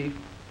 Chief,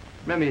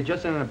 remember, you're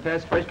just in on a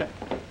pass. First guy.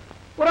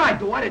 What'd I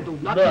do? I didn't do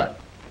nothing. Look.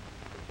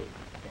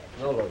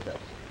 Roll those up.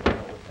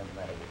 What's the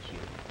matter with you?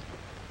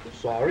 I'm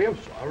sorry. I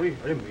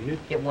didn't mean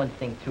it. Get one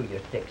thing through your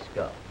thick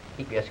skull.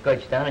 Keep your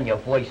skirts down and your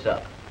voice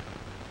up.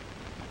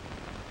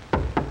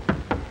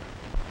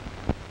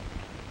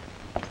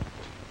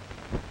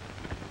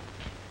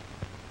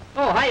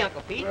 Oh, hi,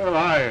 Uncle Pete. Well,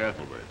 hi,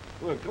 Ethelbert.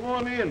 Well, come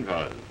on in,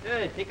 fellas.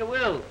 Good, take a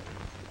will.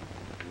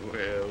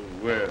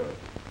 Well,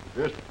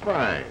 just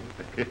fine.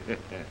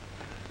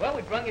 Well,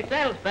 we brung your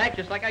saddles back,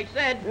 just like I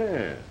said.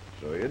 Yeah,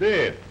 so you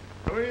did.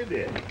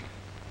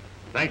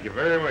 Thank you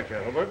very much,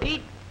 Ethelbert.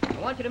 Pete, I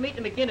want you to meet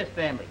the McGinnis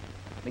family.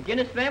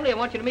 McGinnis family, I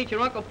want you to meet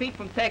your Uncle Pete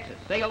from Texas.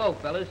 Say hello,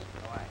 fellas.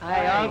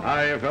 Hi, Unc.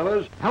 Hiya,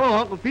 fellas. Hello,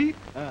 Uncle Pete.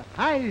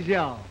 Hi,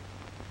 y'all.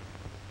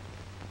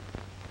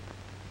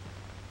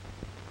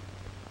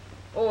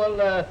 Oh,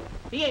 well,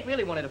 he ain't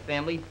really one of the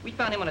family. We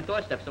found him on a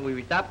doorstep, so we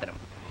adopted him.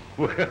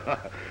 Well, I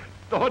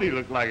thought he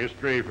looked like a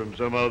stray from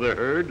some other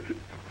herd.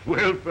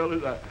 Well,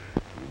 fellas,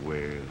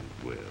 well.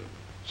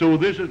 So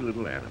this is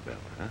little Annabelle,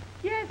 huh?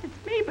 Yes,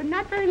 it's me, but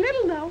not very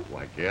little, though.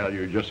 Why, gal,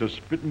 you're just a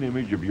spitting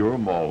image of your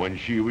ma when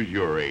she was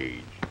your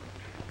age.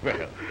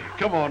 Well,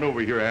 come on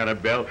over here,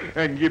 Annabelle,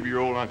 and give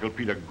your old Uncle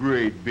Pete a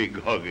great big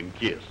hug and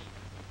kiss.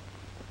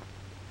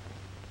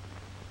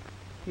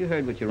 You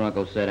heard what your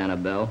uncle said,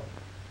 Annabelle.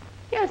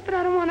 Yes, but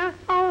I don't want to.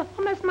 I'll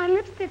mess my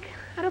lipstick.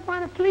 I don't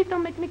want to. Please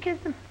don't make me kiss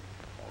him.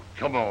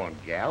 Come on,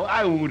 gal,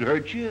 I won't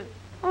hurt you.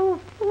 Oh,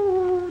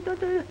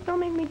 don't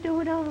make me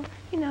do it. Oh,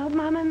 you know,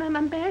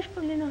 I'm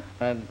bashful, you know.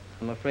 I'm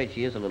afraid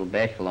she is a little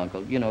bashful,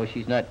 Uncle. You know,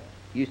 she's not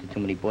used to too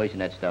many boys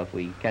and that stuff.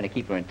 We kind of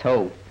keep her in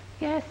tow.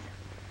 Yes.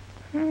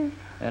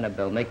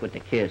 Annabelle, make with the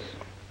kiss.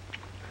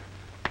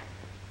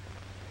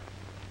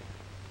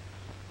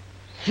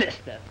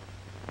 Sister.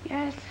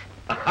 Yes.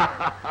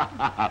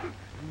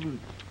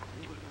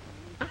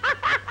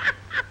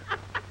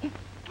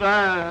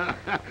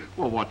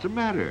 Well, what's the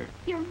matter?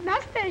 Your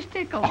mustache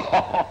tickles.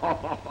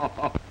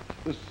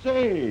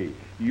 Say,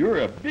 you're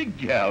a big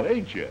gal,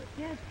 ain't you?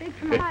 Yes, big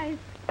for my eyes.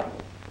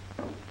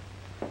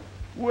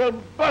 Well,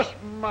 bust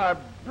my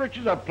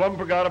britches, I plumb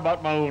forgot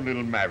about my own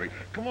little maverick.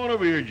 Come on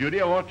over here, Judy.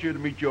 I want you to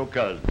meet your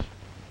cousins.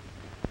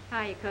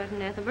 Hiya,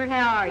 Cousin Ethelbert.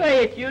 How are you?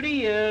 Hey,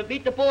 Judy,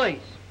 meet the boys.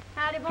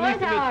 Howdy,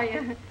 boys. How are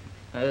you?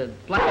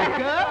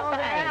 Black.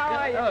 How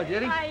are you? Oh,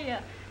 Judy.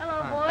 Hiya.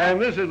 Hello, boys.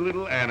 And this is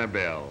little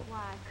Annabelle.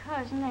 Why,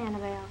 Cousin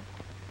Annabelle.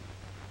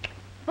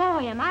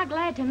 Boy, am I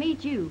glad to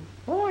meet you.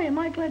 Boy, am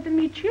I glad to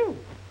meet you.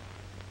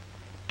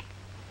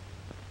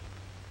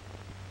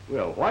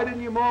 Well, why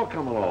didn't your ma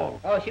come along?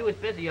 Oh, she was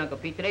busy, Uncle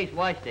Pete. Today's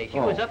wash day. She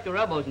was up to her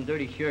elbows in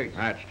dirty shirts.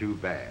 That's too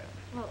bad.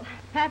 Well,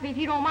 Pappy, if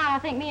you don't mind, I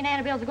think me and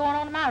Annabelle's going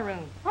on to my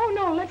room. Oh,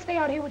 no, let's stay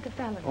out here with the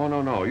fellas. Oh,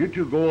 no. You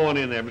two go on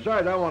in there.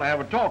 Besides, I want to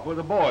have a talk with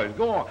the boys.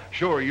 Go on.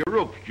 Show her your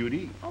ropes,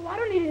 Judy. Oh, I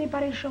don't need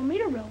anybody to show me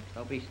the ropes.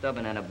 Don't be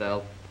stubborn,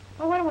 Annabelle.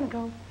 Oh, I don't want to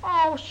go.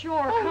 Oh,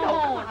 sure, Oh, come no,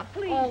 on. come on,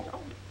 please. Oh,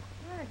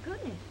 my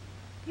goodness.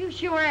 You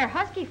sure are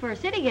husky for a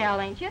city gal,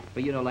 ain't you?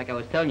 But you know, like I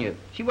was telling you,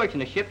 she works in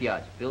the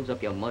shipyards. Builds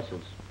up your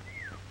muscles.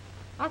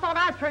 I thought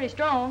I was pretty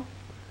strong.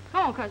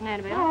 Come on, Cousin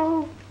Annabelle.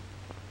 Oh,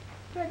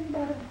 getting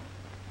better.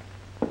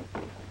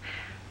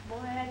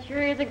 Boy, that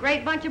sure is a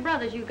great bunch of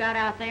brothers you got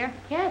out there.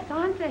 Yes,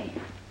 aren't they?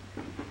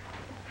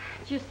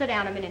 Just sit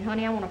down a minute,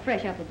 honey. I want to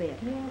fresh up a bit.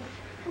 Yes.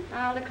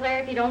 I'll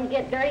declare if you don't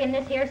get dirty in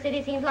this here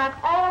city, seems like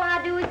all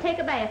I do is take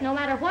a bath, no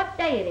matter what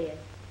day it is.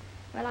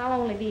 Well,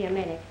 I'll only be a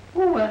minute.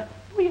 Oh, well,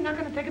 you're not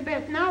going to take a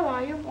bath now,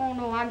 are you? Oh,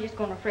 no, I'm just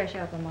going to fresh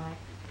up a mite.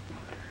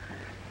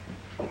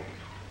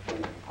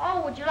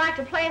 Oh, would you like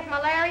to play with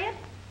my lariat?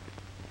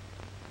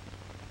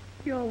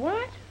 Your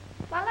what?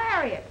 My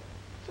lariat.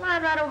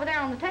 Slide right over there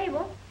on the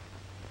table.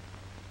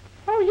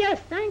 Oh, yes,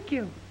 thank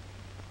you.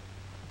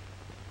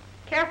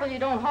 Careful you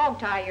don't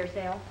hog-tie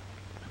yourself.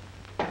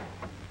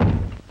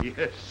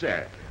 Yes,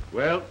 sir.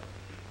 Well,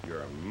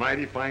 you're a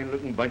mighty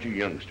fine-looking bunch of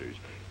youngsters.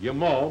 Your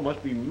ma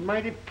must be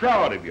mighty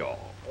proud of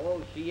y'all.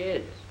 Oh, she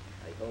is.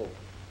 I hope.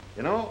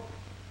 You know,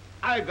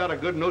 I got a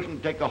good notion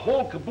to take the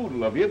whole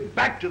caboodle of you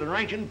back to the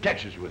ranch in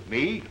Texas with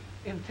me.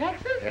 In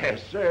Texas?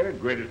 Yes, sir.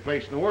 Greatest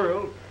place in the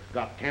world.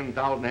 Got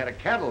 10,000 head of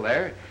cattle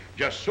there.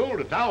 Just sold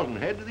 1,000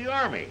 head to the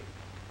Army.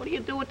 What do you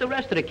do with the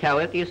rest of the cow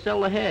after you sell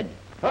the head?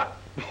 Huh?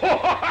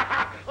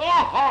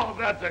 Oh,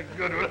 that's a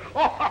good one.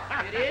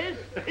 Oh, It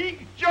is?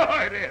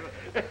 Sure it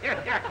is.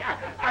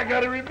 I got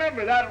to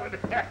remember that one.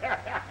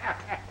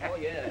 Oh,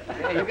 yeah.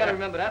 Yeah, you got to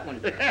remember that one.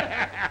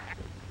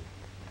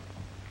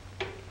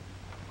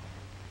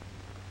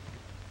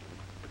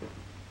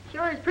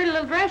 Sure is a pretty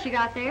little dress you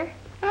got there.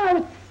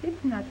 Oh,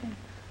 it's nothing.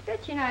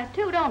 Fits you nice,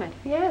 too, don't it?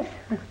 Yes.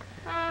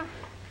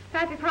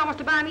 Pappy promised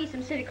to buy me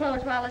some city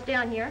clothes while I was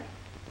down here.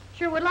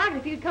 Sure would like it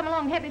if you'd come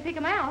along and help me pick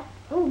 'em out.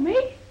 Oh, me?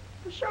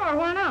 Well, sure,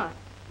 why not?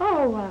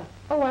 Oh,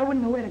 I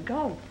wouldn't know where to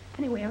go.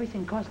 Anyway,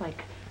 everything costs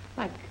like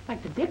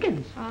the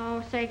dickens.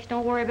 Oh, sakes,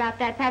 don't worry about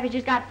that. Pappy's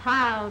just got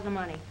piles of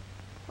money.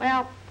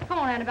 Well, come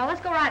on, Annabelle,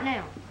 let's go right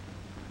now.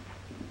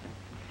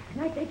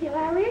 Can I take you,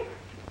 Larry?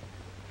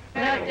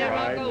 Out there,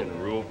 Uncle.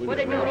 What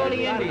they do with all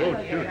the Indians?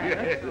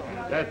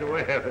 That's the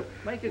way of it.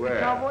 Make it the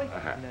cowboy?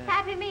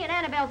 Pappy, me and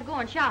Annabelle's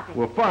going shopping.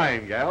 Well,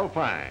 fine, gal,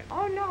 fine.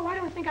 Oh, no, I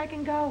don't think I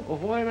can go. Well,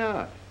 why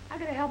not? I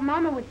gotta help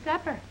Mama with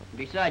supper.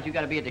 Besides, you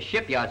got to be at the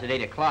shipyards at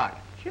 8 o'clock.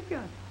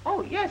 Shipyard.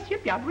 Oh, yes,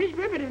 shipyard. Breeze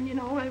Riveting, you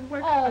know.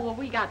 Work. Oh, well,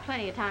 we got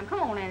plenty of time. Come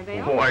on,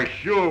 Annabelle. Why,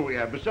 sure we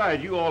have.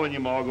 Besides, you all and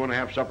your ma are going to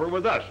have supper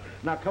with us.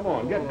 Now, come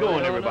on, get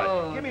going, everybody.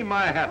 no. Give me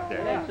my hat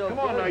there. That's so Come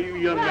on now, you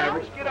young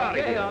mavericks. Get out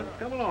of here.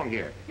 Come along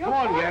here. Come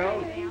on,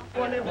 gals.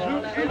 Come on,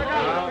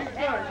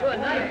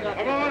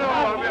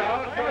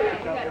 I'll show you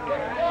something.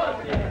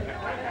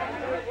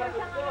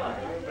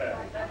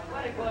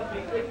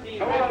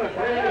 Come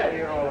on,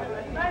 here, all.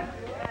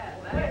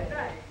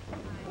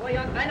 Boy,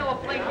 I know a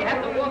place you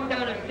have to walk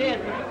down the stairs,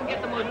 but you can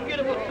get the most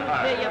beautiful suit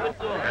there you ever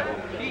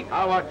saw. Cheap.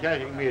 How about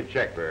cashing me a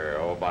check for,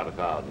 about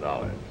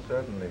 $1,000?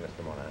 Certainly,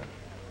 Mr. Moran.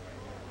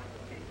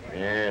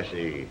 Yeah,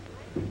 see.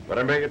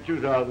 Better make it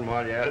 2,000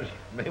 while you at it.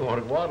 May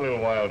want to go out a little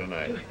while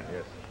tonight.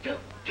 Yes.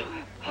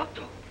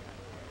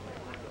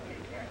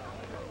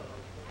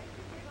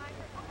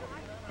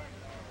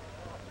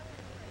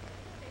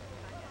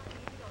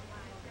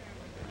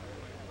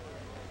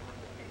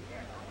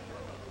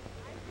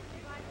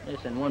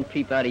 Listen, one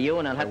peep out of you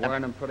and I'll They're have to...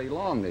 wearing them pretty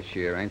long this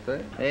year, ain't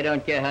they? They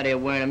don't care how they're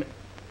wearing them.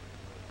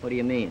 What do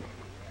you mean?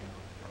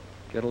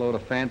 Get a load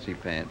of fancy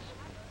pants.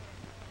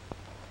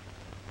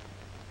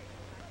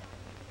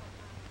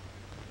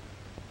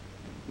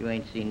 You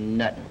ain't seen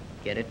nothing.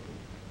 Get it?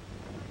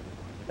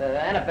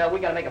 Annabelle, we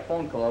gotta make a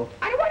phone call.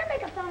 I don't want to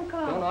make a phone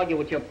call. Don't argue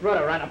with your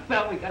brother,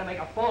 Annabelle. We gotta make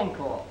a phone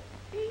call.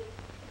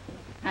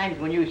 Times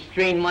when you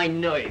strain my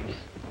nerves.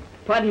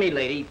 Pardon me,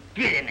 lady.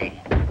 Get in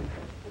there.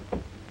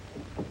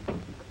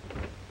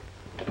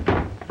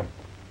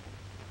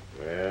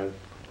 Well,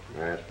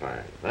 that's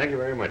fine. Thank you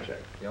very much, sir.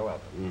 You're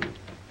welcome.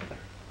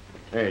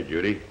 Hey,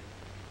 Judy.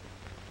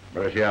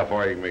 Better see how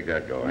far you can make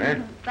that go,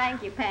 eh?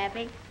 Thank you,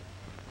 Pappy.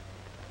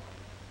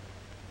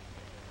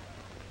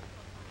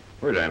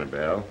 Where's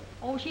Annabelle?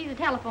 Oh, she's a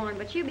telephoning,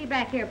 but she'll be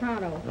back here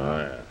pronto. Oh,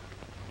 yeah.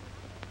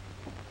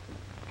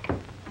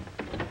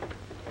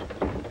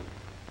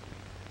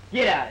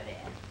 Get out of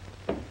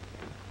there.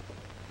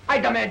 I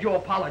demand you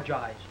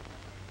apologize.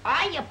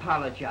 I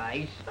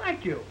apologize.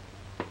 Thank you.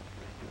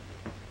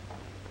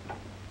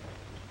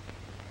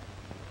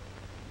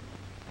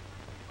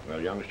 Well,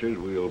 youngsters,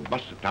 we'll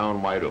bust the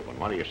town wide open.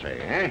 What do you say,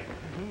 eh?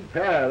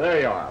 Yeah, there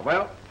you are.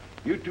 Well,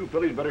 you two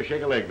fillies better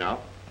shake a leg now.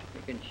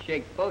 You can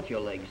shake both your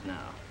legs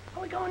now.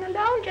 Are we going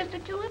alone, just the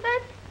two of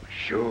us?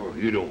 Sure,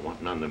 you don't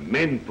want none of the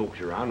men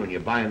folks around when you're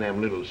buying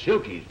them little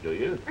silkies, do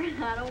you?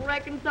 I don't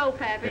reckon so,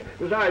 Pappy.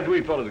 Besides,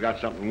 we fellas got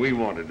something we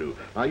want to do.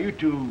 Now, you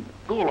two,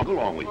 go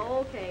along with you.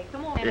 Okay,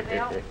 come on,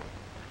 Annabelle.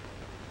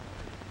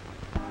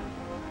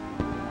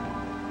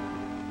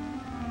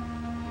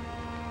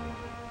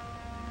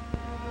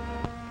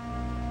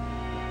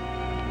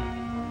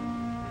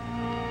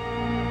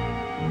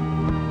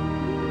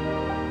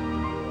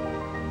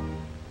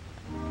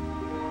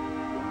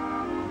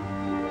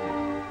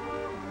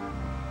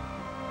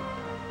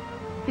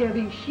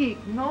 Very chic,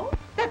 no?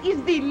 That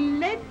is the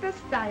latest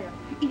style.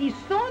 It is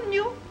so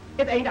new,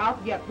 it ain't out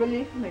yet,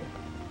 believe me.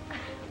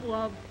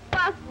 Well,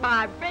 bust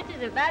my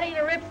britches if that ain't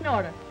a rip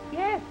snorter.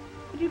 Yes,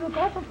 but you look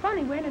awful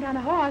funny wearing it on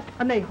a horse.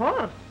 On a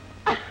horse?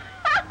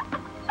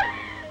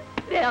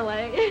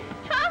 Silly.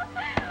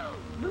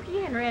 Look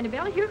here,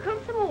 Annabelle, here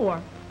comes some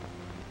more.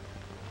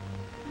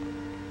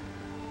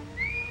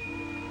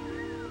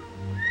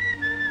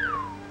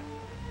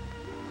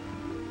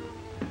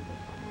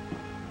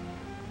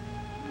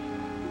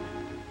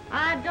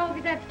 I don't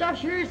get that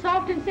stuff sure is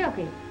soft and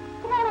silky.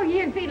 Come on over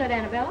here and feel it,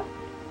 Annabella.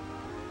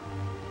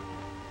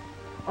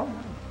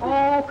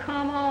 Oh,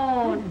 come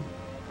on.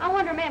 I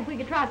wonder, ma'am, if we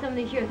could try some of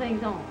these here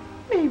things on.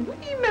 Mais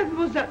oui,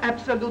 mademoiselle,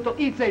 absoluto,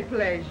 it's a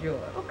pleasure.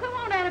 Well, come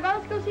on, Annabelle,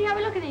 let's go see how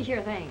we look at these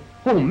here things.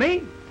 Who,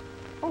 me?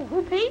 Oh,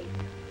 who, Pete?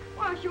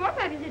 Well, sure,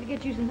 Pappy said to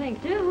get you some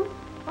things, too.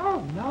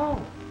 Oh,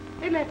 no.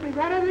 They left me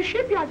right out of the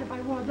shipyards if I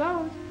wore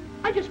those.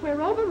 I just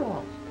wear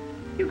overalls.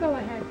 You go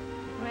ahead.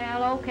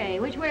 Well, okay.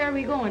 Which way are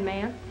we going,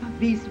 ma'am?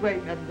 This way,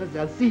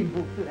 mademoiselle, s'il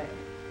vous plaît.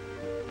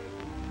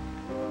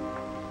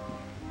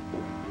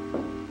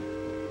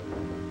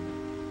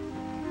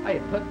 Hey,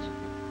 Toots.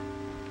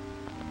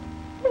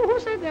 Oh, who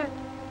said that?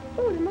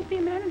 Oh, there must be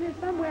a man in there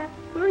somewhere.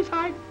 Where is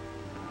hiding?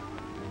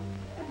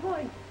 That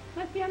boy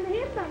must be under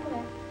here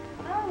somewhere.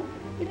 Oh,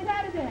 get it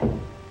out of there.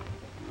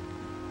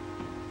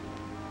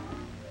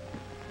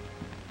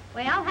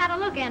 Well, have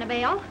a look,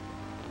 Annabelle.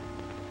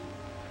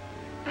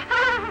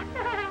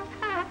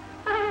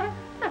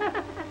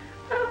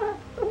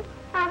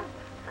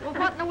 Well,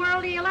 what in the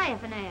world are you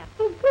laughing at?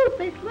 Oh, Boots,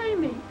 they slay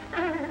me.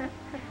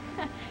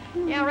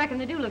 Yeah, I reckon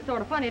they do look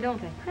sort of funny,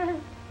 don't they?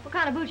 What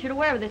kind of boots should I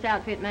wear with this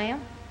outfit,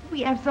 ma'am?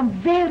 We have some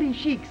very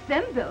chic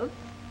sandals.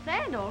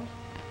 Sandals?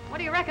 What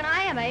do you reckon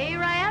I am, a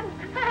Arab?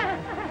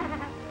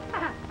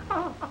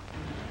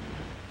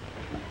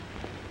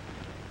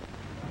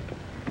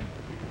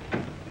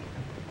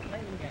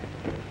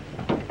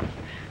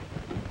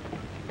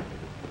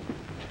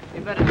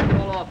 You better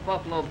call off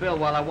Buffalo Bill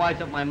while I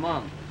wise up my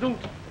mom. Zoot.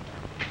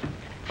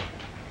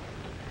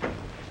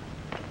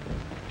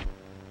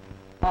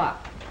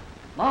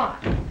 Ma.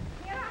 Here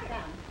I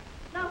am.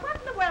 Now, what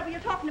in the world were you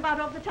talking about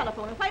over the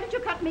telephone, and why did you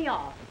cut me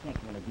off? I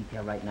can't go into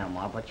detail right now,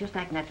 Ma, but just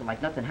act natural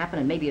like nothing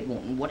happened, and maybe it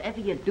won't. And whatever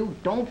you do,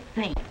 don't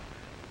faint.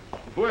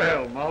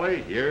 Well,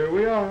 Molly, here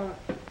we are.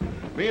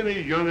 Me and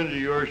these young'uns of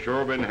yours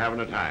sure been having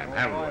a time,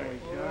 haven't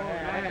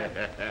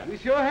we? We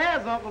sure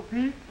has, Uncle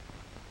Pete.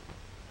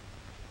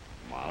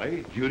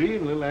 Molly, Judy,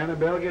 and little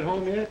Annabelle get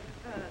home yet?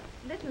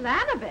 Little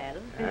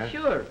Annabelle?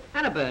 Sure.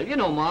 Annabelle, you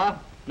know, Ma.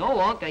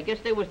 No, Unc, I guess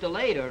they was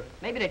delayed, or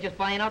maybe they're just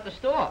buying out the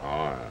store.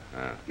 Oh,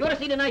 You ought to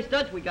see the nice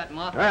studs we got,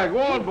 Ma. Go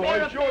on, Keep boys.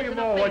 bear Show up you in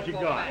more the what you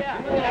baseball got.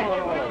 bat.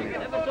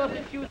 Never saw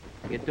such shoes.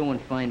 You're doing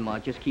fine, Ma.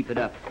 Just keep it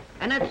up.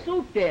 And that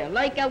suit there,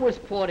 like I was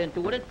poured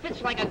into it, it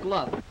fits like a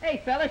glove.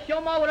 Hey, fellas, show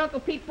Ma what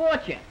Uncle Pete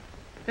bought you.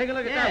 Take a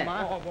look at that,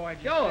 Ma. Oh, boy.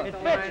 Sure. It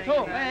fits,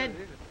 too, man.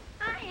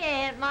 Hi,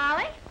 Aunt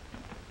Molly.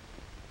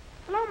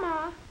 Hello,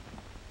 Ma.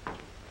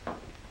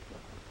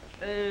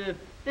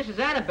 This is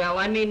Annabelle.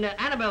 I mean,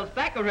 Annabelle's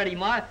back already,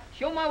 Ma.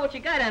 Show Ma what you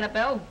got,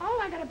 Annabelle. Oh,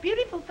 I got a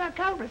beautiful fur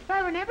coat with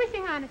fur and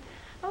everything on it.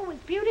 Oh,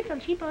 it's beautiful.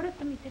 She bought it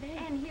for me today.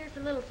 And here's a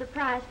little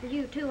surprise for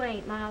you, too,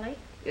 Aunt Molly.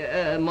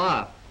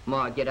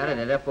 Ma, get out of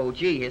that FOG.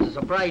 Here's a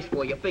surprise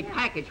for you. Big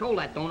package. Hold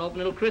that. Don't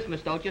open it till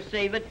Christmas, don't. Just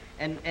save it.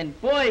 And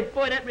boy,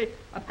 that...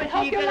 I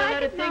bet you got a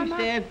lot of things Mama.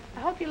 there. I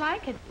hope you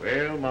like it.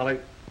 Well, Molly,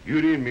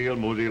 Judy and me'll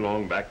mosey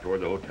along back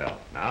toward the hotel.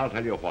 Now, I'll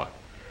tell you what.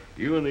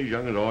 You and these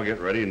young'uns all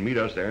get ready and meet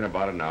us there in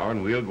about an hour,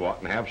 and we'll go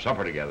out and have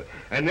supper together.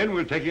 And then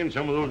we'll take you in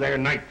some of those there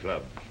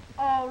nightclubs.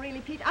 Oh,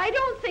 really, Pete? I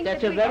don't think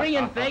That's that a very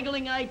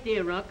inveigling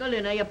idea, Uncle,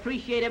 and I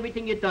appreciate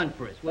everything you've done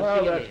for us. We'll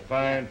see you that's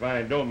later.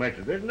 fine. Don't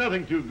mention it. There's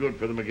nothing too good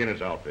for the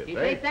McGinnis outfit, You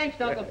eh? say thanks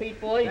to Uncle Pete,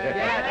 boys. All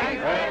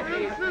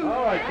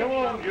right, come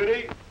on,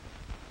 Judy.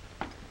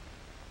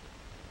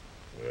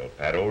 Well,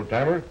 Pat, old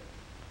timer,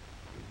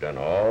 you've done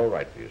all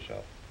right for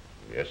yourself.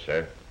 Yes,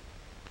 sir.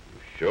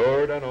 You've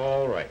sure done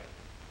all right.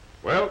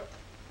 Well,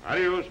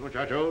 adios,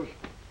 muchachos.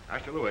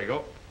 Hasta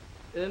luego.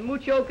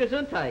 Mucho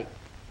gesundheit.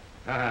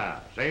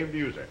 Same to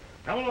you, sir.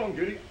 Come along,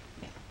 Judy.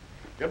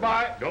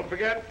 Goodbye. Don't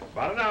forget,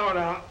 about an hour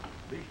now.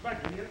 Be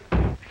expecting you.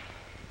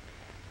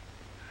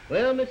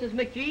 Well, Mrs.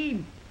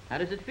 McGee, how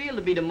does it feel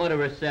to be the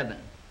mother of 7?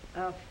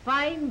 A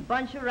fine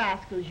bunch of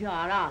rascals you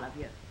are, all of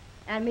you.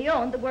 And me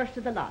own the worst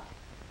of the lot.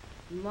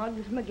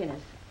 Muggs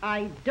McGinnis,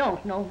 I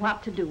don't know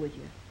what to do with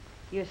you.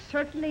 You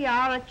certainly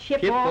are a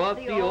chip, Chip off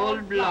the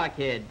old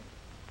blockhead.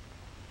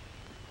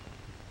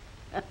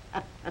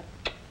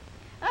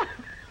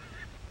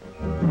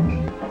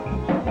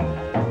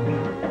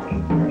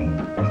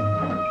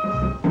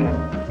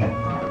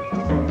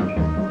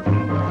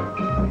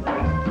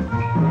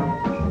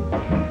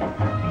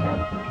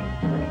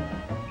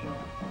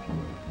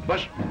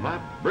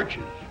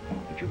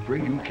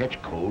 afraid you'll catch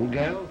cold,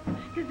 gal?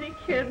 Is he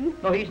kidding?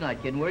 No, he's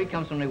not kidding. Where he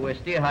comes from, they wear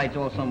steer hides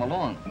all summer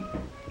long.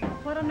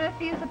 What on earth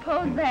do you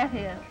suppose that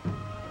is?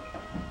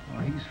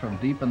 Well, he's from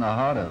deep in the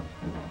heart of...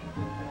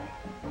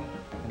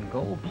 And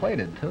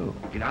gold-plated, too.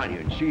 Get out here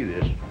and see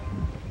this.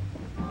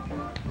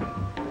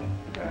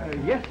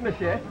 Yes,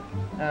 monsieur.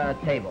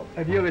 Table.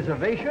 Have you a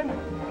reservation?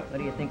 What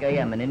do you think I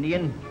am, an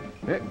Indian?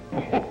 That's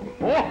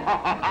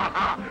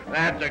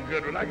a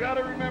good one. I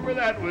gotta remember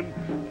that one.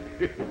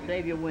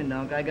 Save your wind,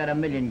 Unc. I got a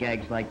million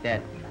gags like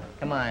that.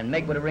 Come on,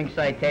 make with a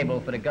ringside table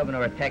for the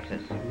governor of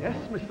Texas. Yes,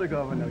 Mr.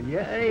 Governor,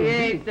 yes. He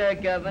ain't the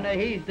governor.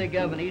 He's the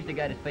governor. He's the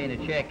guy that's paying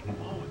the check.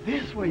 Oh,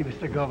 this way,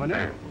 Mr.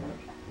 Governor.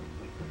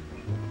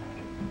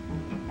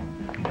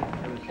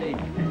 Have a seat.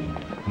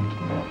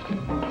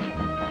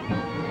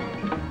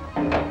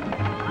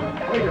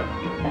 Waiter,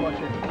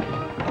 watch it.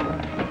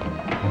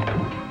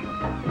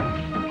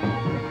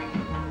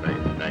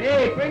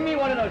 Hey, bring me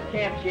one of those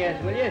camp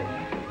chairs, will you?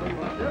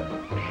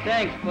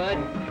 Thanks, Bud.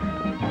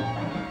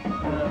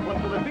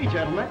 What will it be,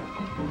 gentlemen?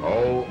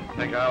 Oh, I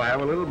think I'll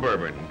have a little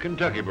bourbon.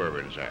 Kentucky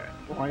bourbon, sir.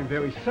 Oh, I'm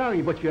very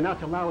sorry, but you're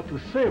not allowed to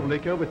serve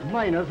liquor with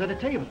minors at a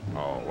table.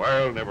 Oh,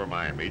 well, never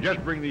mind me.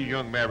 Just bring these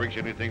young mavericks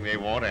anything they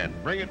want and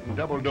bring it in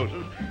double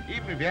doses,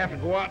 even if you have to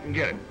go out and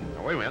get it.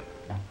 Now, wait a minute.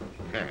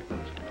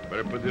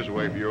 Better put this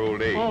away for your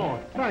old age. Oh,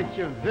 thank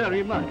you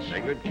very much.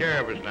 Take good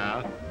care of us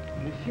now.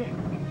 Monsieur,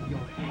 your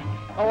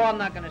hat. Oh, I'm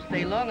not going to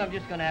stay long. I'm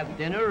just going to have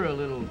dinner, a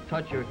little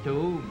touch or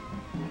two.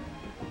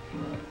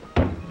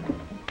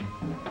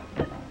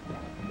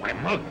 Why,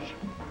 Muggs,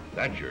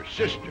 that's your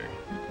sister.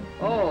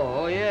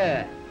 Oh,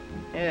 yeah.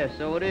 Yeah,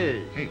 so it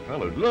is. Hey,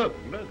 fellas, look.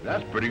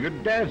 That's pretty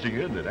good dancing,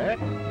 isn't it, eh?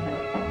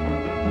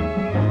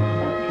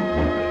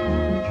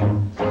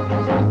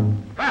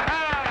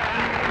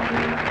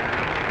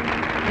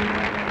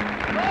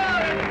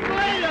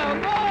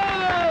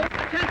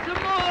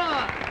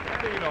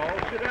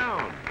 Sit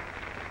down.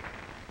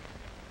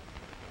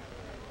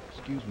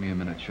 Excuse me a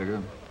minute,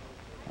 sugar,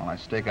 while I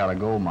stake out a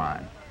gold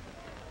mine.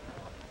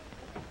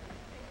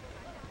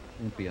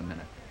 Won't be a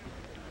minute.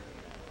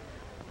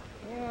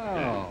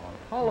 Oh,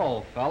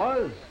 hello,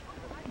 fellas.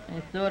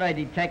 I thought I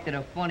detected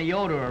a funny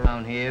odor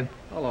around here.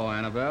 Hello,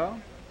 Annabelle.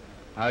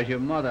 How's your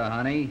mother,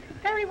 honey?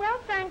 Very well,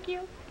 thank you.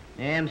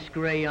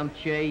 Scray,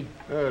 Che.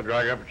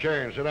 Drag up a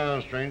chair and sit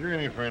down, stranger.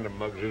 Any friend of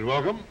Muggs is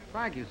welcome.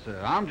 Thank you,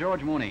 sir. I'm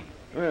George Mooney.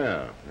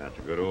 Well, that's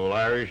a good old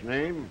Irish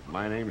name.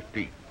 My name's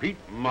Pete. Pete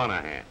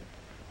Monahan.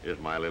 Here's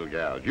my little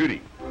gal,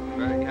 Judy.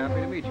 Very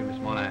happy to meet you, Miss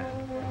Monahan.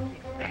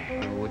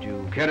 Would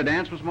you care to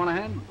dance, Miss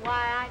Monahan?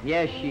 Why,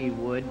 Yes, she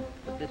would,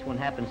 but this one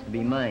happens to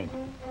be mine.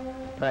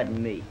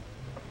 Pardon me.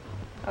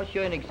 I'll show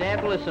you an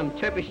example of some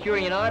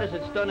Terpisturian artists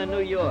that's done in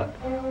New York.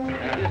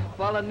 Now just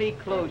follow me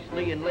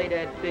closely and lay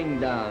that thing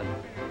down.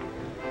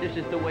 This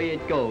is the way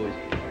it goes.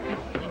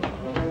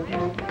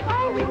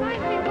 Oh,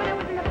 reminds me of when I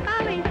was in the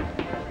college.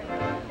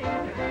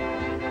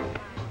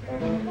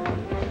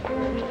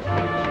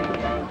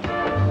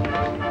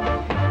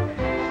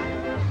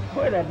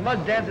 Boy, that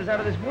mug dancer's out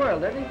of this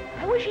world, isn't he?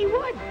 I wish he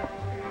would.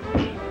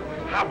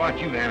 How about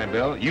you,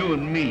 Annabelle? You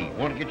and me.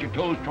 Want to get your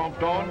toes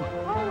tromped on?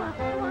 Oh,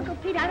 Uncle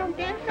Pete, I don't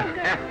dance so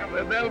good.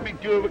 Well, that'll be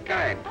two of a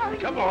kind. Oh,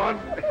 Come on.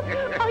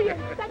 Oh, you're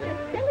such a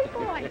silly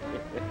boy.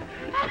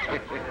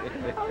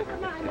 Oh,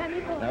 come on, let me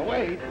go. Now,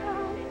 wait.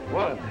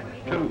 1,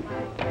 2.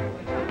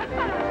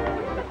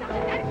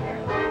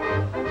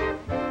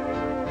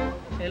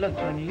 Hey, look,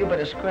 Junior, you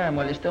better scram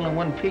while you're still in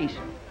one piece.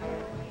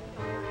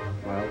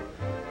 Well,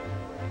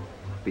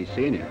 be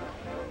seeing you.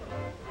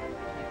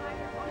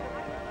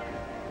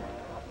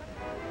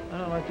 I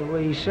don't like the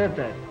way he said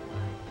that.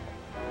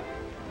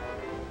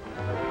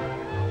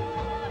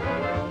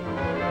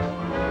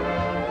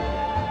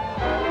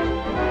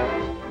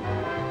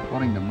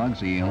 According to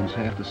Muggsy, he owns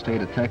half the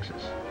state of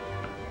Texas.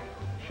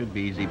 Should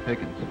be easy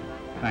pickings.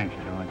 Thanks,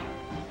 George.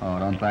 Oh,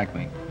 don't thank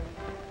me.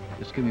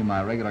 Just give me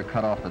my regular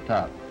cut off the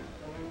top.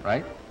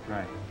 Right?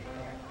 Right.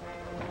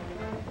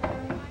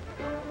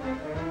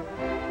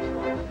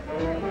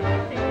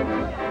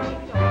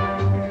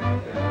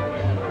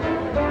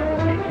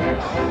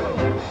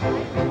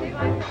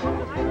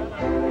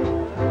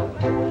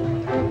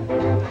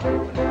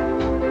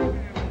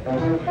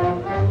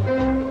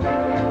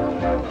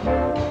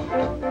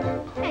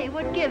 Hey,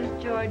 what gives,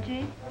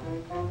 Georgie?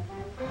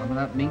 Remember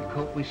that mink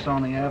coat we saw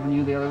on the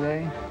avenue the other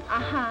day?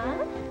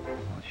 Uh-huh.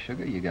 Well,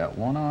 sugar, you got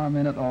one arm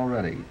in it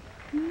already.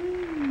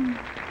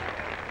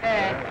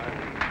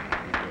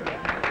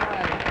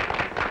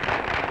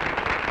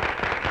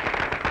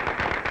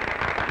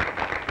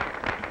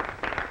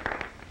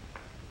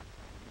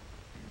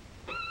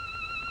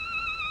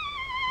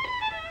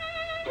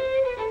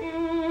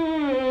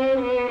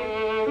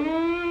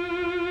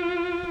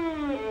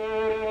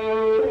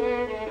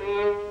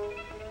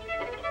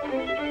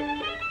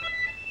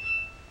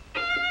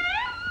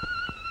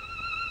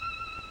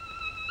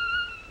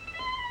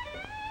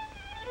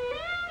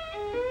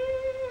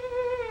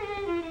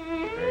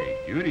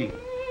 Judy.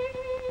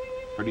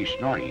 Pretty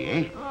snorty,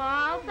 eh? Oh,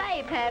 I'll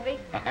say, Pappy.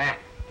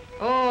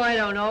 Oh, I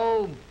don't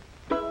know.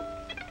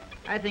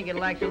 I think it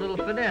lacks a little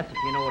finesse, if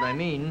you know what I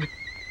mean.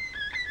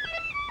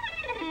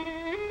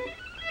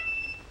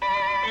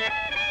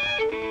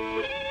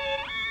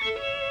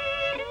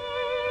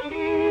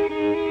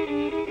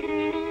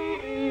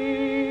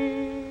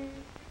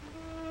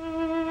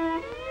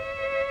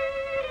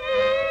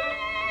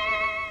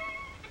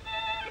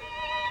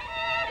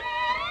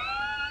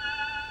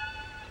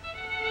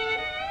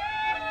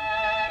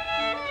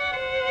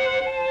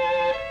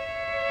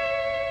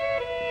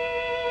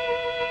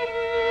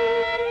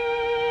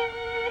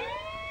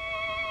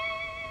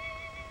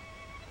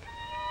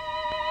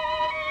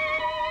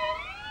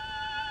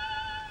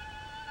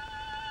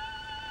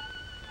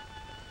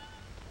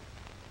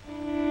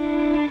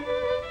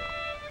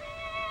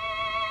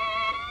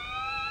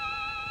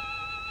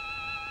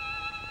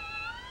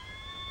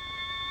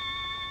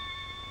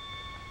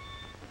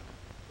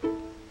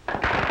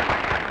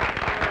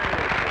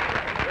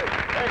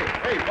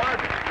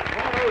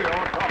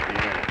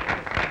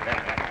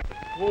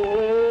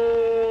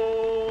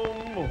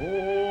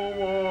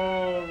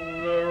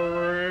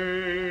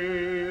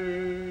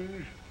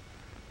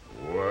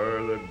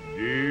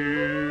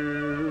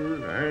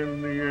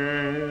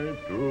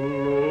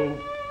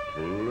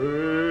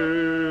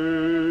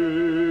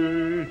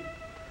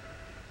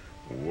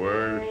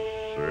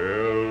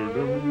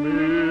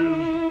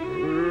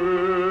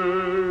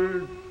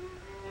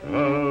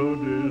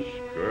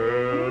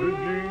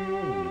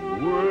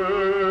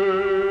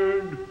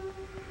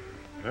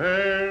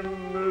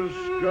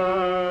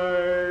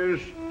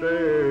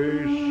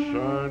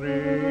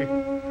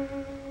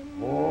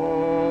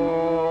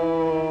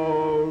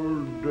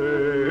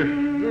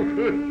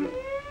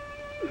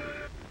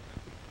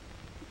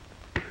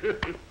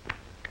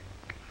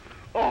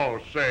 Oh,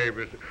 say,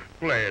 mister,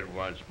 play it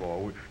once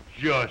more.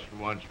 Just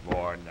once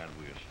more, and then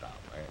we'll stop.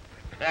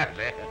 That's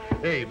it.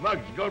 Hey,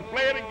 Muggs, go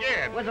play it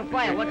again. What's the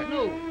fire? What's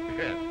new?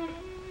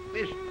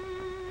 Listen.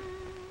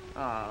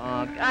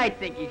 Oh, I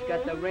think he's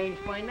got the range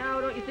by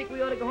now. Don't you think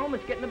we ought to go home?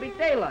 It's getting to be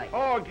daylight.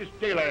 Oh, it gets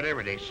daylight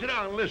every day. Sit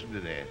down and listen to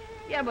this.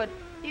 Yeah, but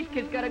these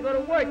kids gotta go to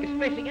work,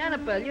 especially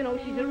Annabelle. You know,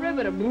 she's a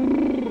riveter.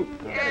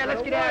 Yeah,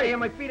 let's get out of here.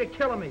 My feet are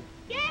killing me.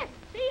 Yes,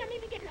 see, I'm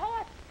even getting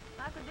hot.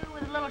 I could do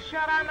with a little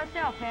shot on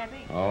myself,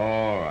 Happy.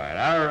 All right.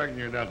 I reckon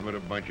you're nothing but a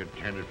bunch of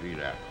tenderfeet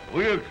apples.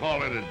 We'll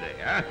call it a day,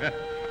 huh?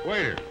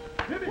 Waiter.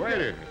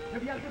 Waiter.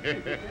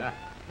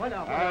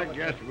 I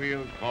guess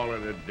we'll call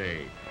it a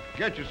day.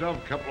 Get yourself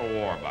a couple of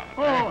war bottles.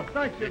 Oh,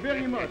 thank you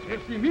very much.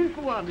 Merci mille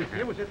fois,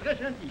 monsieur. Vous êtes très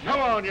gentil.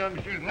 Come on,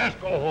 youngsters. Let's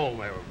go home,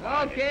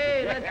 everybody.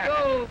 Okay, let's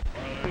go.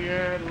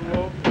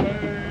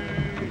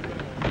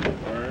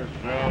 Where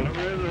seldom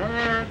is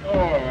heard. Oh,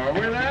 are we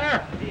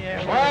there?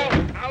 Yeah.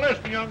 Well, now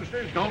listen,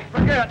 youngsters. Don't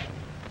forget.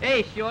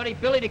 Hey, Shorty,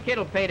 Billy the Kid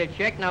will pay the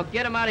check. Now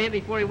get him out of here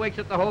before he wakes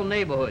up the whole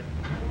neighborhood.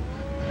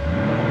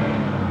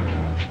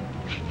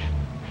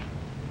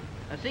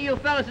 I'll see you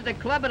fellas at the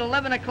club at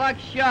 11 o'clock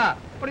sharp.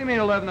 What do you mean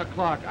 11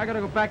 o'clock? I gotta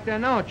go back there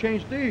now and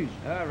change these.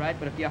 All right,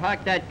 but if you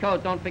hawk that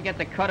coat, don't forget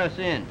to cut us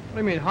in. What do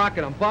you mean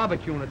hawking? I'm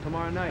barbecuing it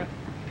tomorrow night.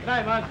 Good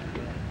night, Mug.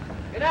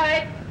 Good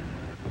night.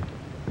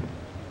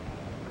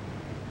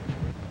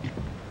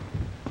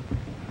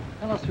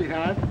 Hello,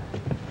 sweetheart.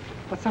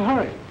 What's the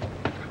hurry?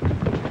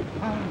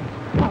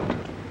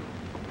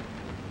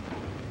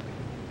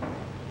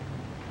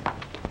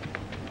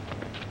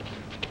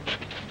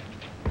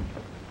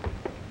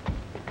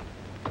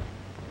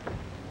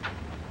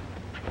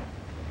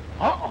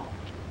 Uh-oh.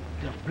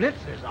 The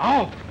blitz is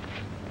on.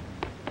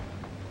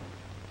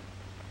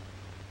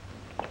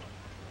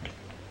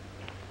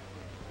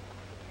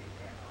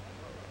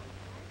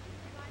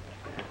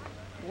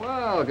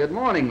 Well, good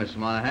morning, Miss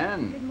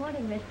Monahan. Good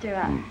morning,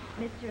 Mr.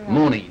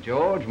 Mooney,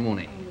 George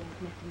Mooney. Oh, yes,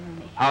 Mr.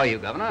 Mooney. How are you,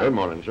 Governor? Good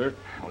morning, sir.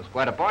 It was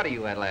quite a party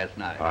you had last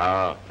night.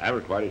 That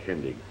was quite a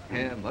shindig.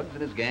 Yeah, Muggs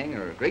and his gang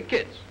are great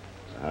kids.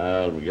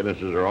 The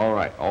McGinnises are all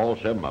right. All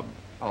 7 of them.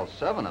 All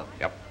 7 of them?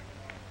 Yep.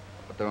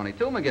 But there are only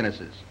 2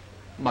 McGinnises.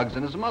 Muggs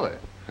and his mother.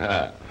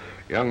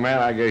 Young man,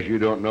 I guess you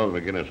don't know the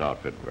McGinnis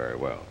outfit very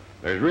well.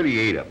 There's really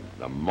 8 of them.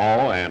 The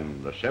Ma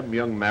and the 7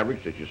 young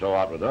mavericks that you saw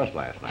out with us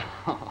last night.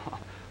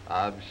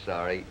 I'm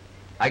sorry.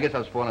 I guess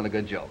I'm spoiling a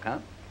good joke, huh?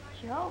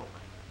 Joke?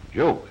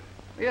 Joke?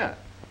 Yeah.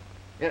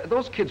 Yeah,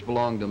 those kids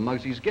belong to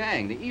Muggsy's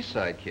gang, the East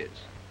Side kids.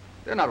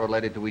 They're not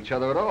related to each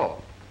other at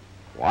all.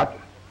 What?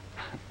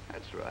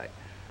 That's right.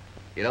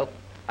 You know,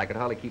 I could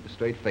hardly keep a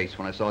straight face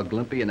when I saw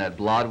Glimpy in that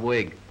blonde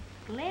wig.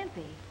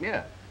 Glimpy?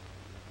 Yeah.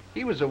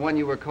 He was the one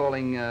you were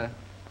calling,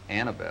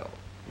 Annabelle.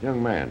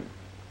 Young man,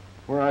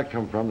 where I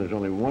come from, there's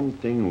only one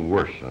thing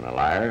worse than a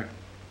liar,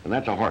 and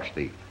that's a horse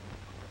thief.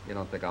 You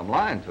don't think I'm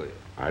lying to you?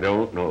 I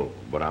don't know,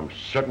 but I'm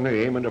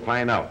certainly aiming to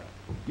find out.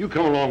 You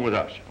come along with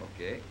us.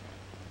 Okay.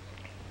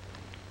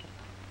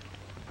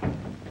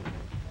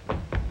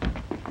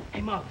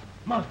 Hey, Muggs.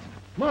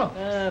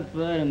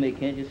 Pardon me,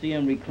 can't you see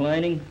I'm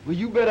reclining? Well,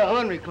 you better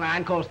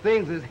unrecline, 'cause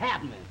things is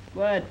happening.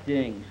 What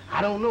things?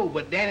 I don't know,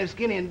 but Danny,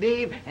 Skinny, and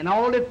Dave and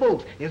all the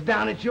folks is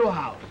down at your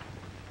house.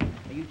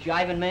 Are you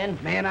jiving, man?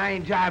 Man, I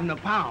ain't jiving a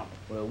pound.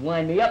 Well,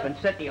 wind me up and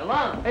set the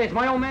alarm. Hey, it's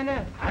my old man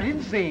there. I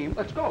didn't see him.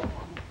 Let's go.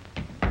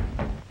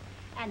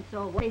 And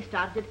so when they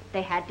started it,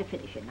 they had to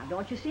finish it. Now,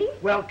 don't you see?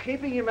 Well,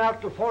 keeping him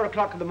out till 4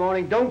 o'clock in the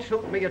morning don't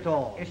suit me at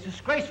all. It's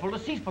disgraceful,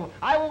 deceitful.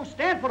 I won't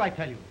stand for it, I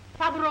tell you.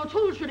 Father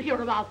O'Toole should hear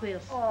about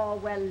this. Oh,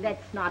 well,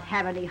 let's not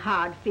have any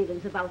hard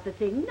feelings about the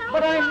thing now.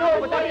 But I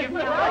know, but that isn't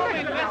All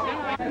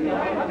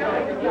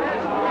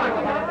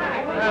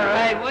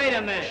right, wait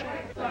a minute.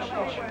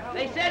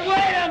 They said,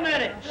 wait a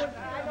minute.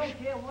 I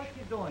don't care what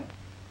you're doing.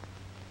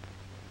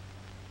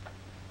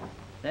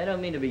 I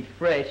don't mean to be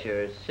fresh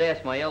or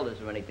sass my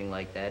elders or anything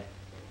like that,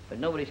 but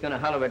nobody's gonna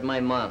holler at my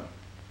mom.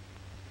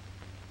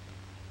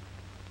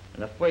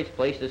 In the first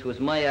place, this was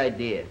my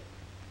idea.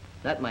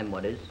 Not my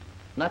mother's,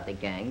 not the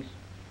gang's,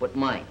 but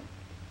mine.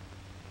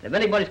 And if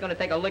anybody's gonna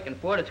take a licking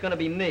for it, it's gonna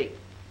be me.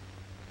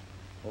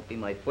 Won't be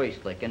my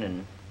first licking,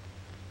 and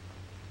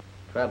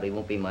probably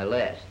won't be my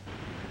last.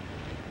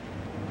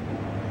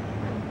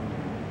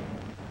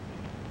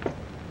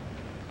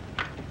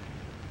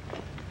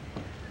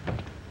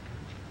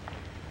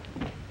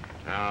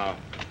 Now,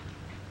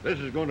 this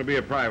is going to be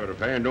a private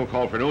affair, and don't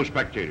call for no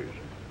spectators.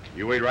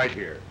 You wait right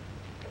here.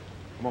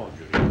 Come on,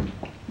 Judy.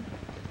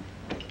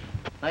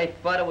 My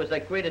father was the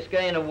greatest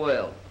guy in the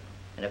world.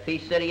 And if he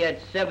said he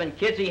had 7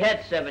 kids, he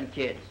had 7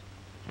 kids.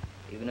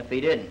 Even if he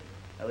didn't,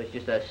 that was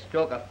just a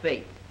stroke of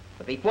fate.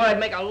 But before I'd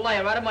make a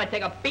liar out of him, I'd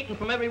take a beating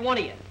from every one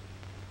of you.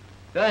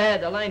 Go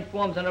ahead, the line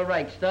forms on the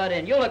right. Start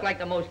in. You look like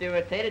the most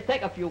irritated.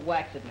 Take a few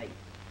whacks at me.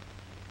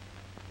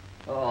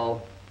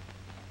 Uh-oh.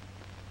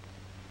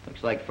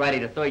 Looks like Friday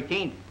the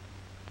 13th.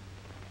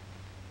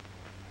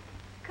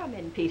 Come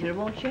in, Peter,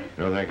 won't you?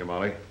 No, thank you,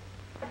 Molly.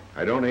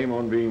 I don't aim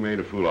on being made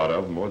a fool out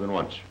of more than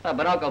once. Oh,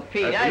 but Uncle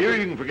Pete, You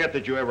can forget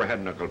that you ever had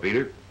an Uncle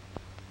Peter.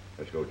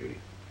 Let's go, Judy.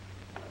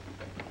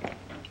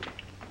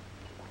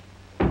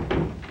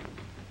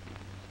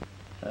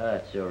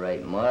 That's all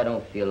right, Ma. I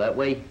don't feel that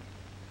way.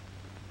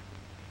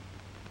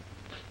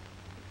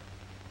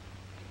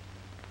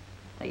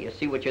 Now, you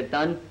see what you've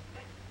done?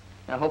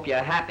 I hope you're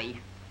happy.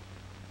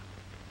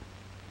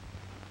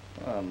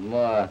 Oh,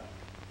 Ma.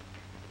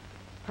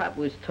 Pop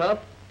was tough,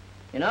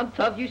 and I'm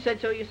tough. You said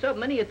so yourself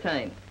many a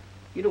time.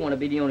 You don't want to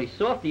be the only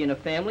softy in the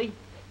family.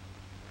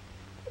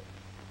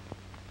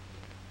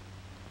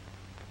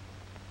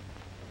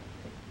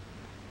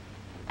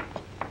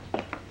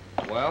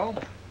 Well?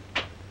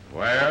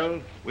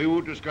 Well, we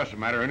won't discuss the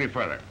matter any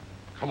further.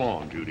 Come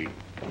on, Judy.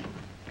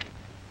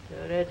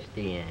 So that's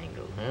the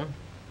angle, huh?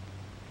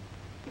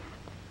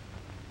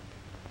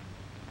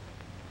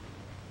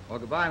 Well,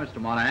 goodbye, Mr.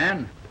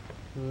 Monahan.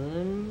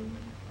 1,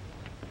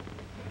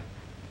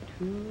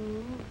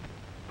 2...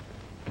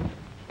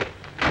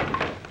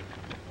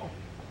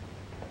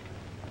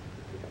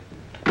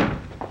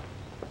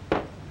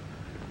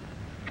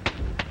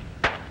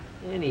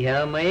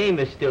 Anyhow, my aim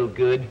is still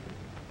good.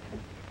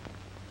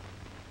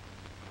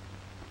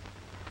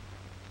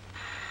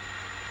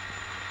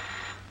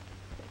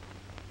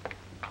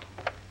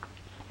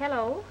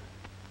 Hello?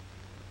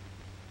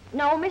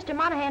 No, Mr.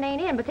 Monahan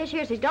ain't in, but this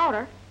here's his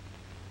daughter.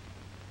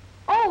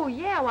 Oh,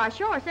 yeah, why,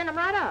 sure, send him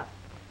right up.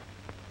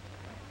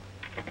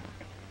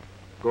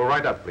 Go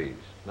right up, please.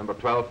 Number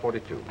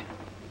 1242.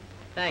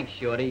 Thanks,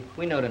 Shorty.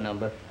 We know the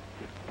number.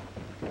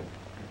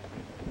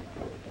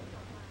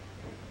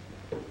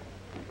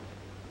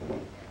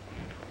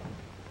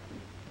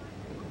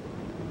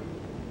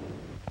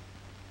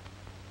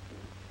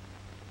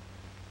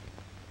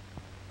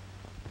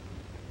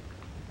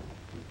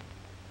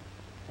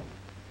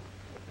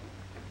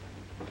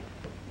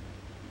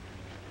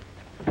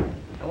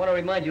 I want to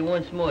remind you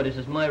once more, this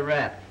is my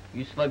rap.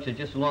 You slugs are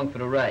just along for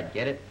the ride,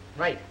 get it?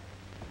 Right.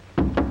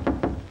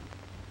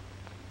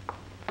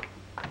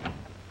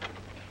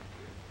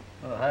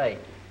 Oh, hi.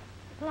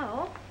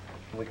 Hello?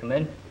 Can we come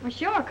in? Well,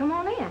 sure, come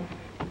on in.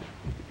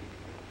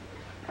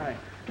 Hi.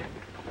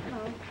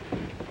 Hello.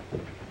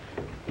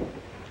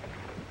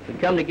 We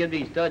come to give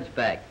these duds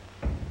back.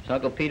 Is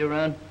Uncle Pete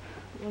around?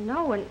 Well,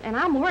 no, and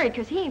I'm worried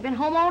because he ain't been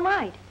home all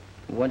night.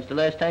 When's the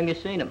last time you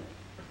seen him?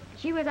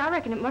 Gee whiz, I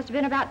reckon it must have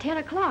been about 10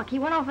 o'clock. He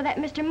went off with that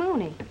Mr.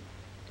 Mooney.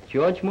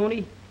 George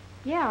Mooney?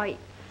 Yeah, he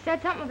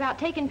said something about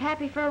taking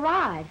Pappy for a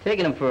ride.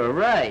 Taking him for a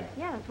ride?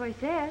 Yeah, that's what he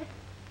said.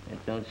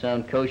 That don't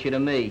sound kosher to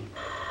me.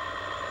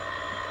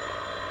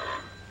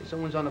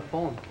 Someone's on the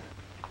phone.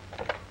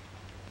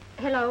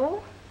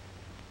 Hello?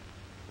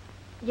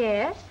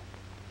 Yes?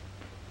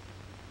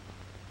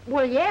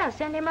 Well, yeah,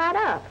 send him right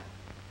up.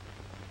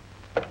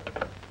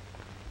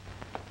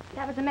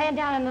 That was the man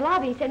down in the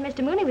lobby. He said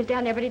Mr. Mooney was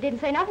down there, but he didn't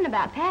say nothing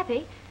about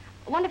Pappy.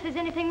 I wonder if there's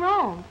anything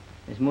wrong.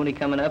 Is Mooney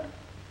coming up?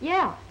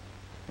 Yeah.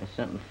 There's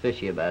something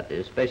fishy about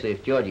this, especially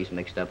if Georgie's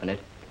mixed up in it.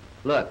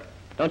 Look,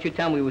 don't you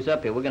tell him we was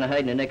up here. We're gonna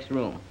hide in the next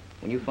room.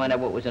 When you find out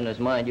what was in his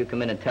mind, you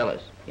come in and tell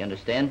us. You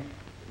understand?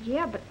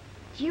 Yeah, but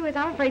gee whiz,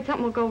 I'm afraid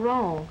something will go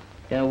wrong.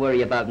 Don't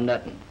worry about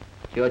nothing.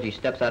 Georgie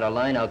steps out of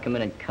line, I'll come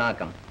in and conk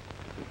him.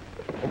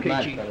 Okay, Come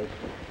on, Chief. fellas.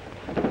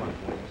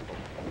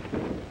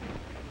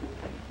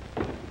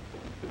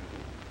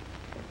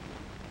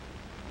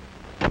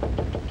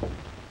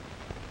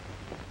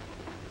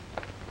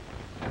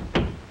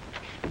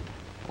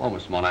 Oh,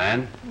 Miss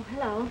Monahan. Oh,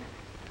 hello.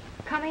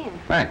 Come in.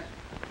 Thanks.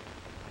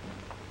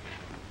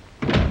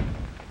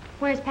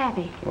 Where's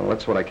Pappy? Well,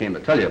 that's what I came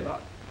to tell you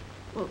about.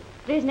 Well,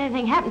 there isn't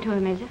anything happened to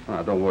him, is there?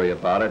 Oh, don't worry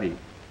about it.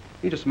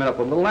 He just met up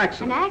with a little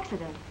accident. An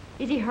accident?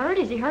 Is he hurt?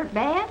 Is he hurt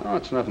bad? Oh,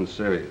 it's nothing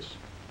serious.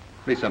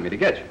 At least something to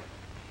get you.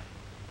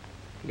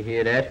 You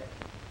hear that?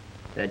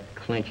 That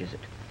clinches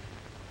it.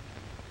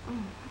 Oh,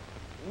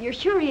 you're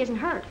sure he isn't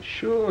hurt?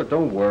 Sure,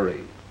 don't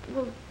worry.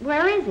 Well,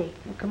 where is he?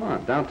 Well, come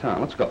on, downtown.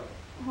 Let's go.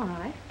 All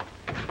right.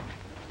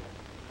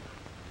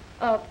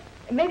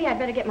 Maybe I'd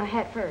better get my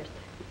hat first.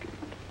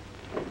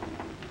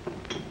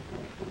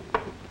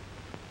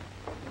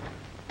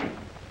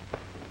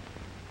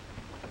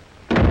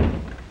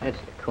 That's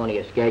the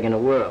corniest gag in the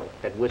world.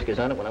 Had whiskers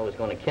on it when I was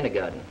going to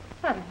kindergarten.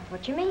 I don't know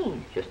what you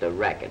mean. Just a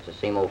racket. It's the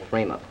same old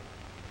frame-up.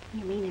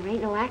 You mean there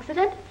ain't no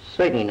accident?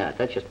 Certainly not.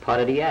 That's just part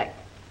of the act.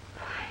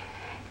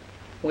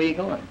 Where you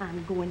going?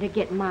 I'm going to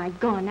get my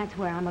gun. That's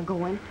where I'm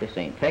a-going. This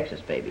ain't Texas,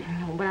 baby.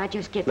 No, but I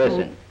just get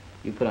Listen,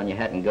 you put on your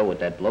hat and go with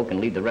that bloke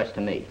and leave the rest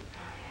to me.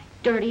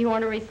 Dirty,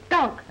 ornery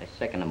skunk. I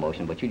second the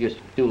motion, but you just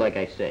do like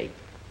I say.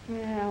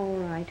 Yeah, all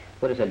right.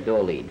 Where does that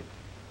door lead?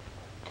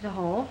 To the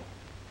hall.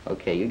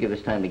 Okay, you give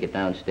us time to get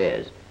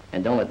downstairs.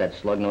 And don't let that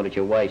slug know that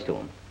you're wise to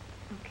him.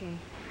 Okay.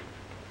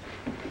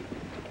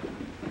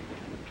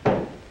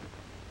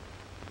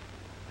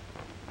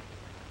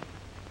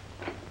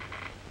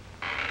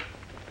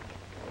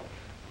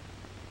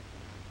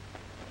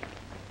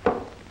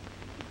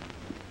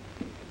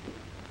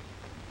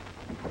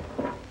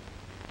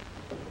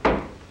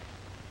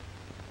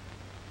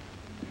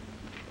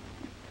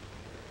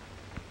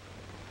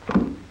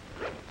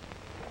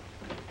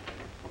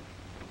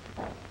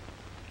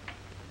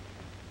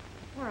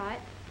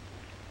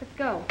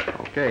 Go.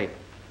 Okay.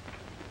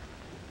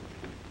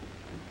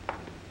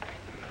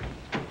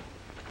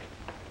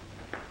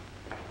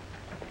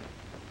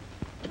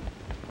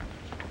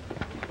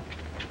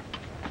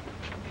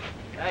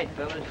 All right,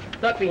 fellas.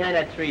 Duck behind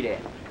that tree there.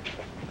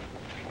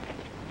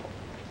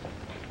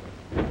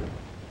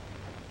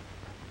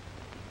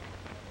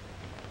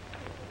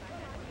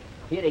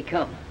 Here they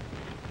come.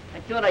 I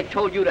thought I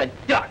told you to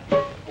duck.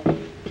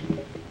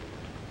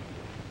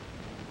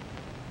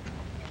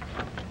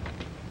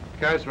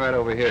 Car's right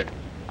over here.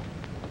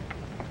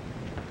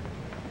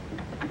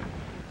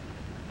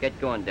 Get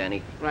going,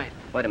 Danny. Right.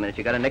 Wait a minute,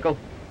 you got a nickel?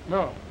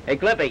 No. Hey,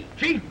 Clippy.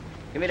 Chief.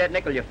 Give me that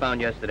nickel you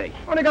found yesterday.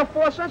 Only got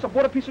 4 cents. I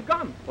bought a piece of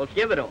gum. Well,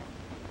 give it to him.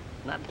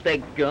 Not the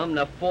gum,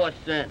 the 4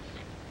 cents.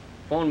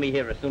 Phone me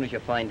here as soon as you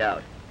find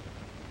out.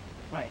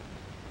 Right.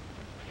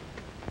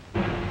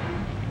 Come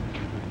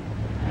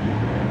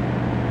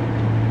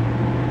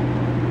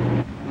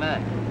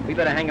on. We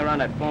better hang around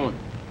that phone.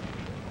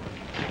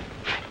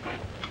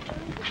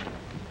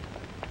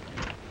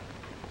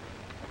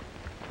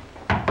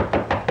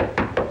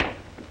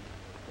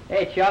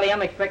 Hey, Charlie,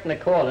 I'm expecting a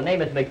call. The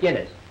name is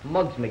McGinnis.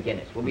 Muggs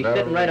McGinnis. We'll be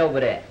sitting right over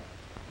there.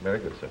 Very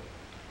good, sir.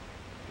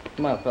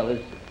 Come on,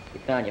 fellas.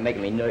 Get down. You're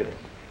making me nervous.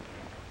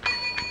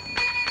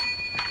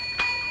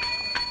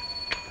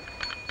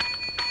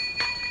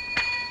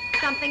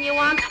 Something you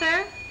want,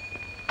 sir?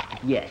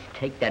 Yes,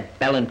 take that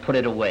bell and put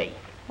it away.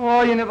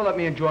 Oh, you never let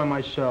me enjoy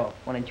myself.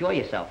 Want to enjoy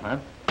yourself, huh?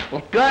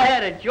 Well, go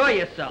ahead, enjoy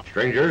yourself.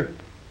 Stranger,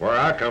 where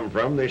I come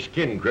from, they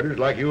skin critters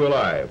like you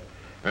alive.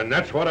 And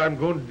that's what I'm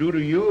going to do to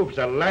you if it's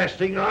the last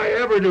thing I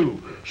ever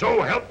do.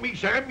 So help me,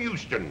 Sam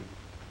Houston.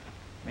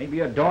 Maybe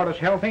your daughter's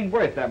health ain't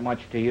worth that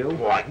much to you.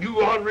 What,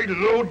 you ornery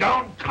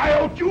low-down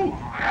coyote, you?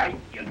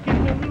 You're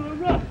getting a little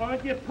rough,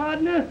 aren't you,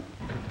 partner?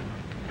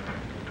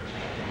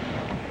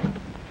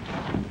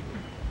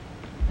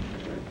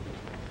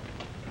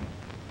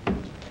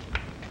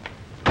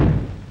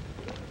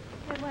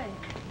 Hey, wait.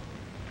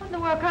 What in the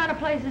world kind of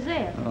place is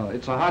this? Oh,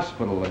 it's a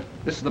hospital.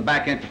 This is the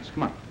back entrance.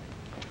 Come on.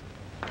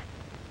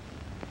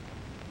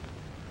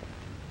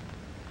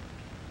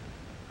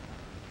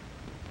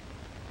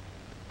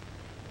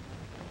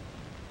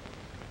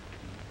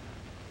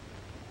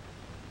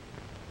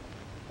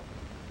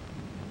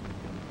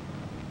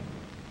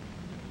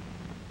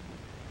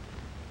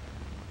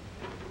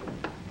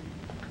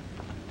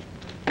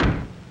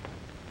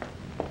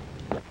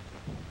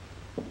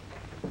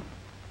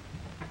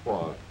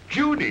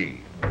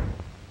 Judy!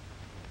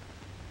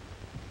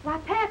 Why,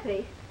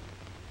 Pappy.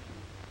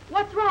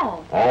 What's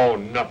wrong? Oh,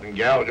 nothing,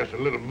 gal. Just a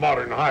little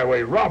modern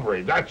highway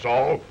robbery, that's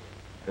all.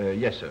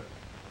 Yes, sir.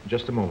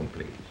 Just a moment,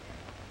 please.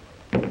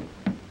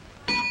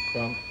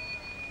 Come.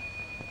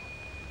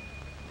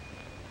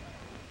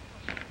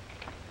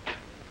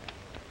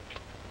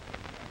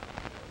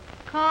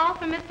 Call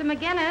for Mr.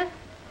 McGinnis.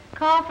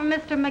 Call for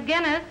Mr.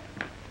 McGinnis.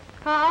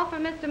 Call for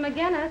Mr.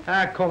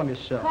 McGinnis. Call him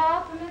yourself.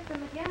 Call for Mr.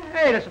 McGinnis.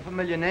 Hey, that's a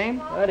familiar name.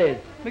 What is?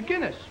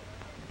 McGinnis.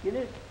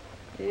 McGinnis?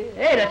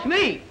 Hey, that's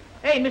me.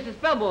 Hey, Mrs.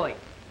 Bellboy.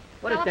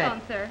 What is that?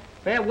 Telephone,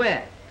 sir.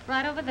 Where?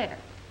 Right over there.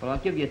 Well, I'll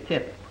give you a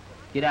tip.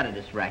 Get out of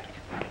this racket.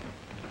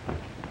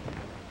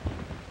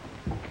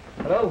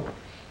 Hello?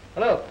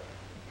 Hello?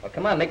 Well,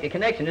 come on, make the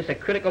connection. This is a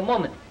critical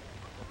moment.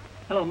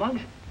 Hello,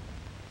 Muggs.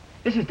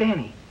 This is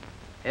Danny.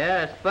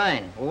 Yeah, that's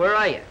fine. Well, where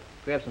are you?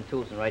 Grab some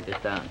tools and write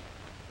this down.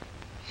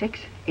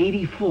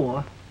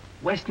 684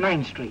 West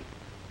 9th Street.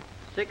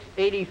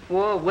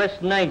 684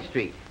 West 9th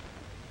Street.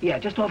 Yeah,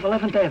 just off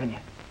 11th Avenue.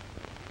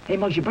 Hey,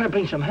 Muggs, you better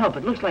bring some help.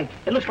 It looks like...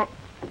 It looks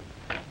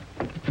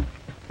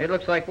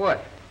like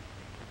what?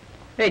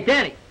 Hey,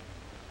 Danny!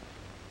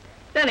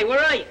 Danny, where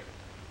are you?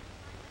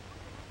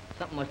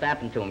 Something must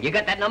happen to him. You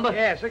got that number?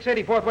 Yeah,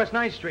 684 West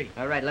 9th Street.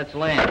 All right, let's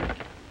land.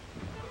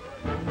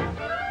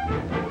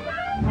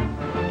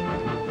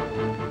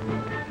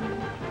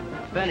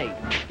 Benny,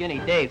 Skinny,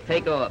 Dave,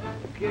 take off.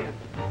 Okay.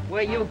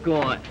 Where you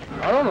going?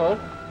 I don't know.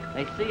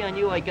 I see on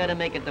you I gotta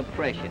make a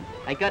depression.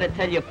 I gotta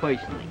tell you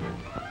personally.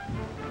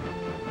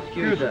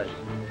 Excuse us.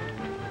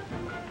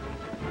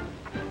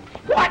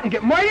 What, and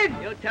get murdered?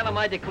 You tell him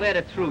I declared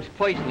a truce,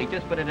 personally,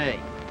 just for today.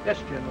 Yes,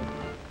 General.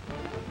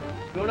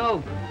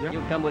 Bruno, Yeah?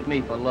 you come with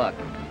me for luck.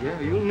 Yeah,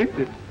 you'll need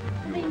it.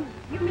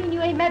 You mean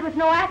you ain't met with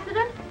no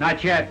accident?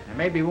 Not yet, and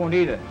maybe he won't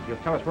either. You'll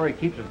tell us where he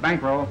keeps his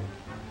bankroll.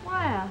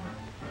 Well,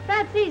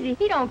 that's easy.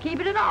 He don't keep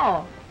it at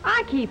all.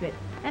 I keep it,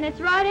 and it's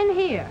right in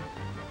here.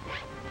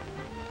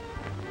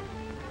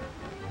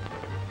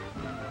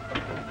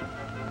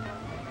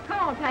 Come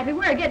on, Pappy,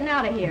 we're getting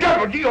out of here.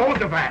 Double G, hold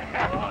the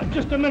bat.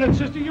 Just a minute,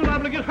 sister. You're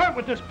liable to get hurt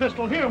with this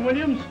pistol here,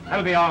 Williams.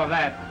 That'll be all of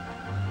that.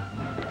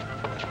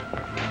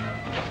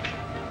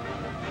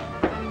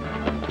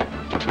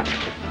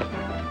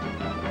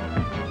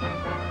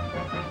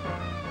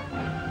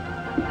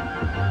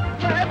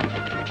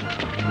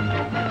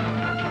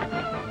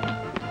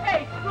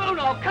 Hey,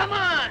 Bruno, come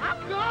on! I'm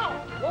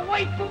going! Well,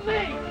 wait for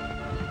me!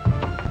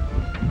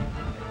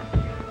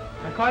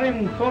 I caught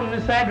him phoning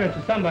this address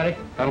to somebody.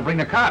 That'll bring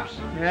the cops.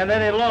 Yeah,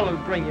 that ain't all it'll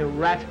bring, you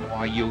rat.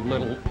 Why, you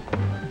little...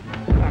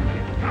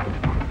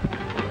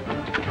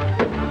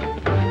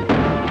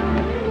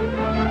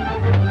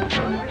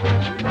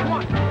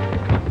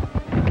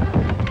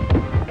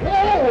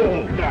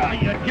 Oh,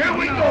 here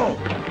we go.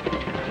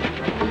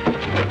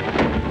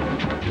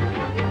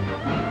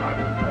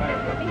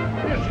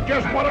 This is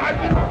just what I've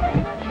been...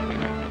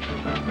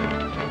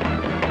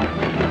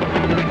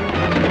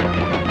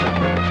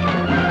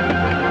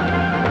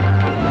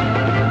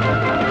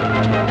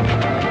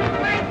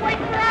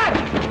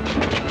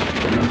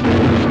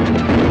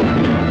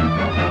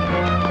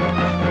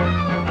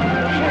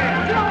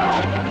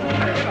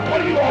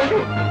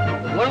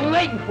 What are we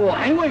waiting for?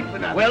 I ain't waiting for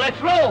nothing. Well,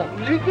 let's roll.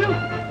 You do.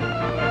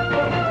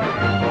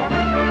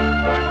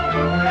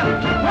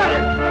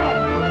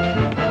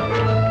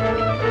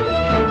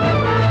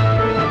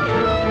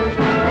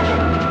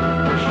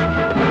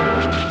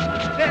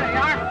 There they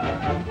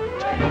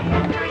are.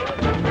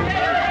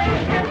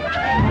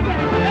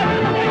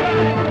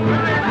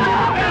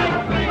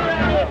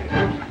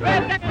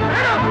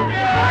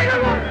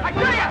 I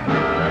tell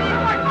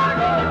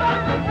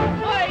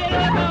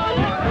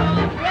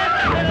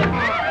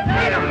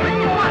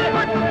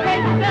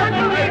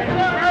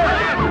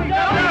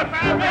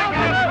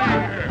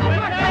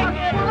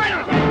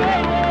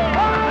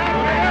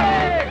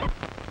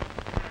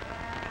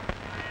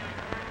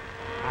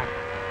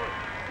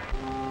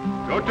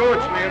Go to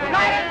it, Smith.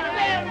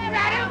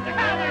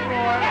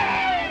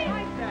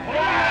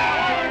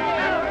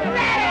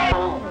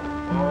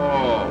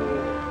 Oh,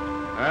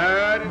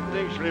 I didn't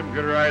think Slim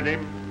could ride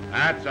him.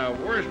 That's the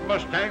worst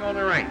Mustang on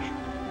the ranch.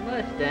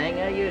 Mustang,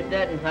 I use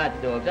that in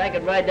hot dogs. I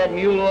could ride that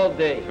mule all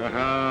day.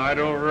 I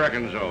don't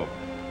reckon so.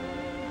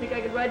 Think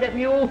I could ride that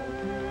mule?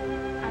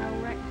 I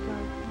don't reckon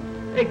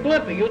so. Hey,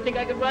 Clipper, you think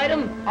I could ride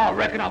him? I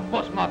reckon I'll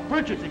bust my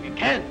britches if you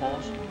can,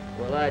 boss.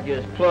 Well, I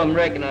just plumb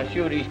reckon I'll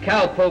show these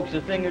cowpokes a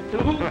thing or two.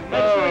 Make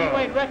sure you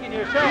ain't wrecking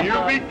yourself.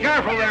 You be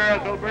careful there,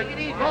 Ethelbert.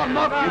 Oh,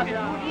 Muck,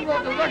 you go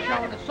to the rush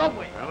hour in the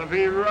subway. Well, if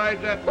he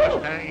rides that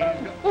Mustang, he's got...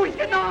 Oh, he's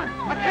getting on.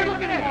 I can't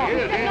look at him. He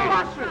is, He's getting he is.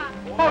 on.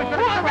 Oh, he's going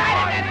to...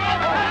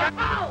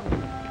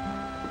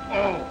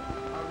 Oh.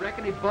 I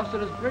reckon he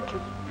busted his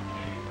britches.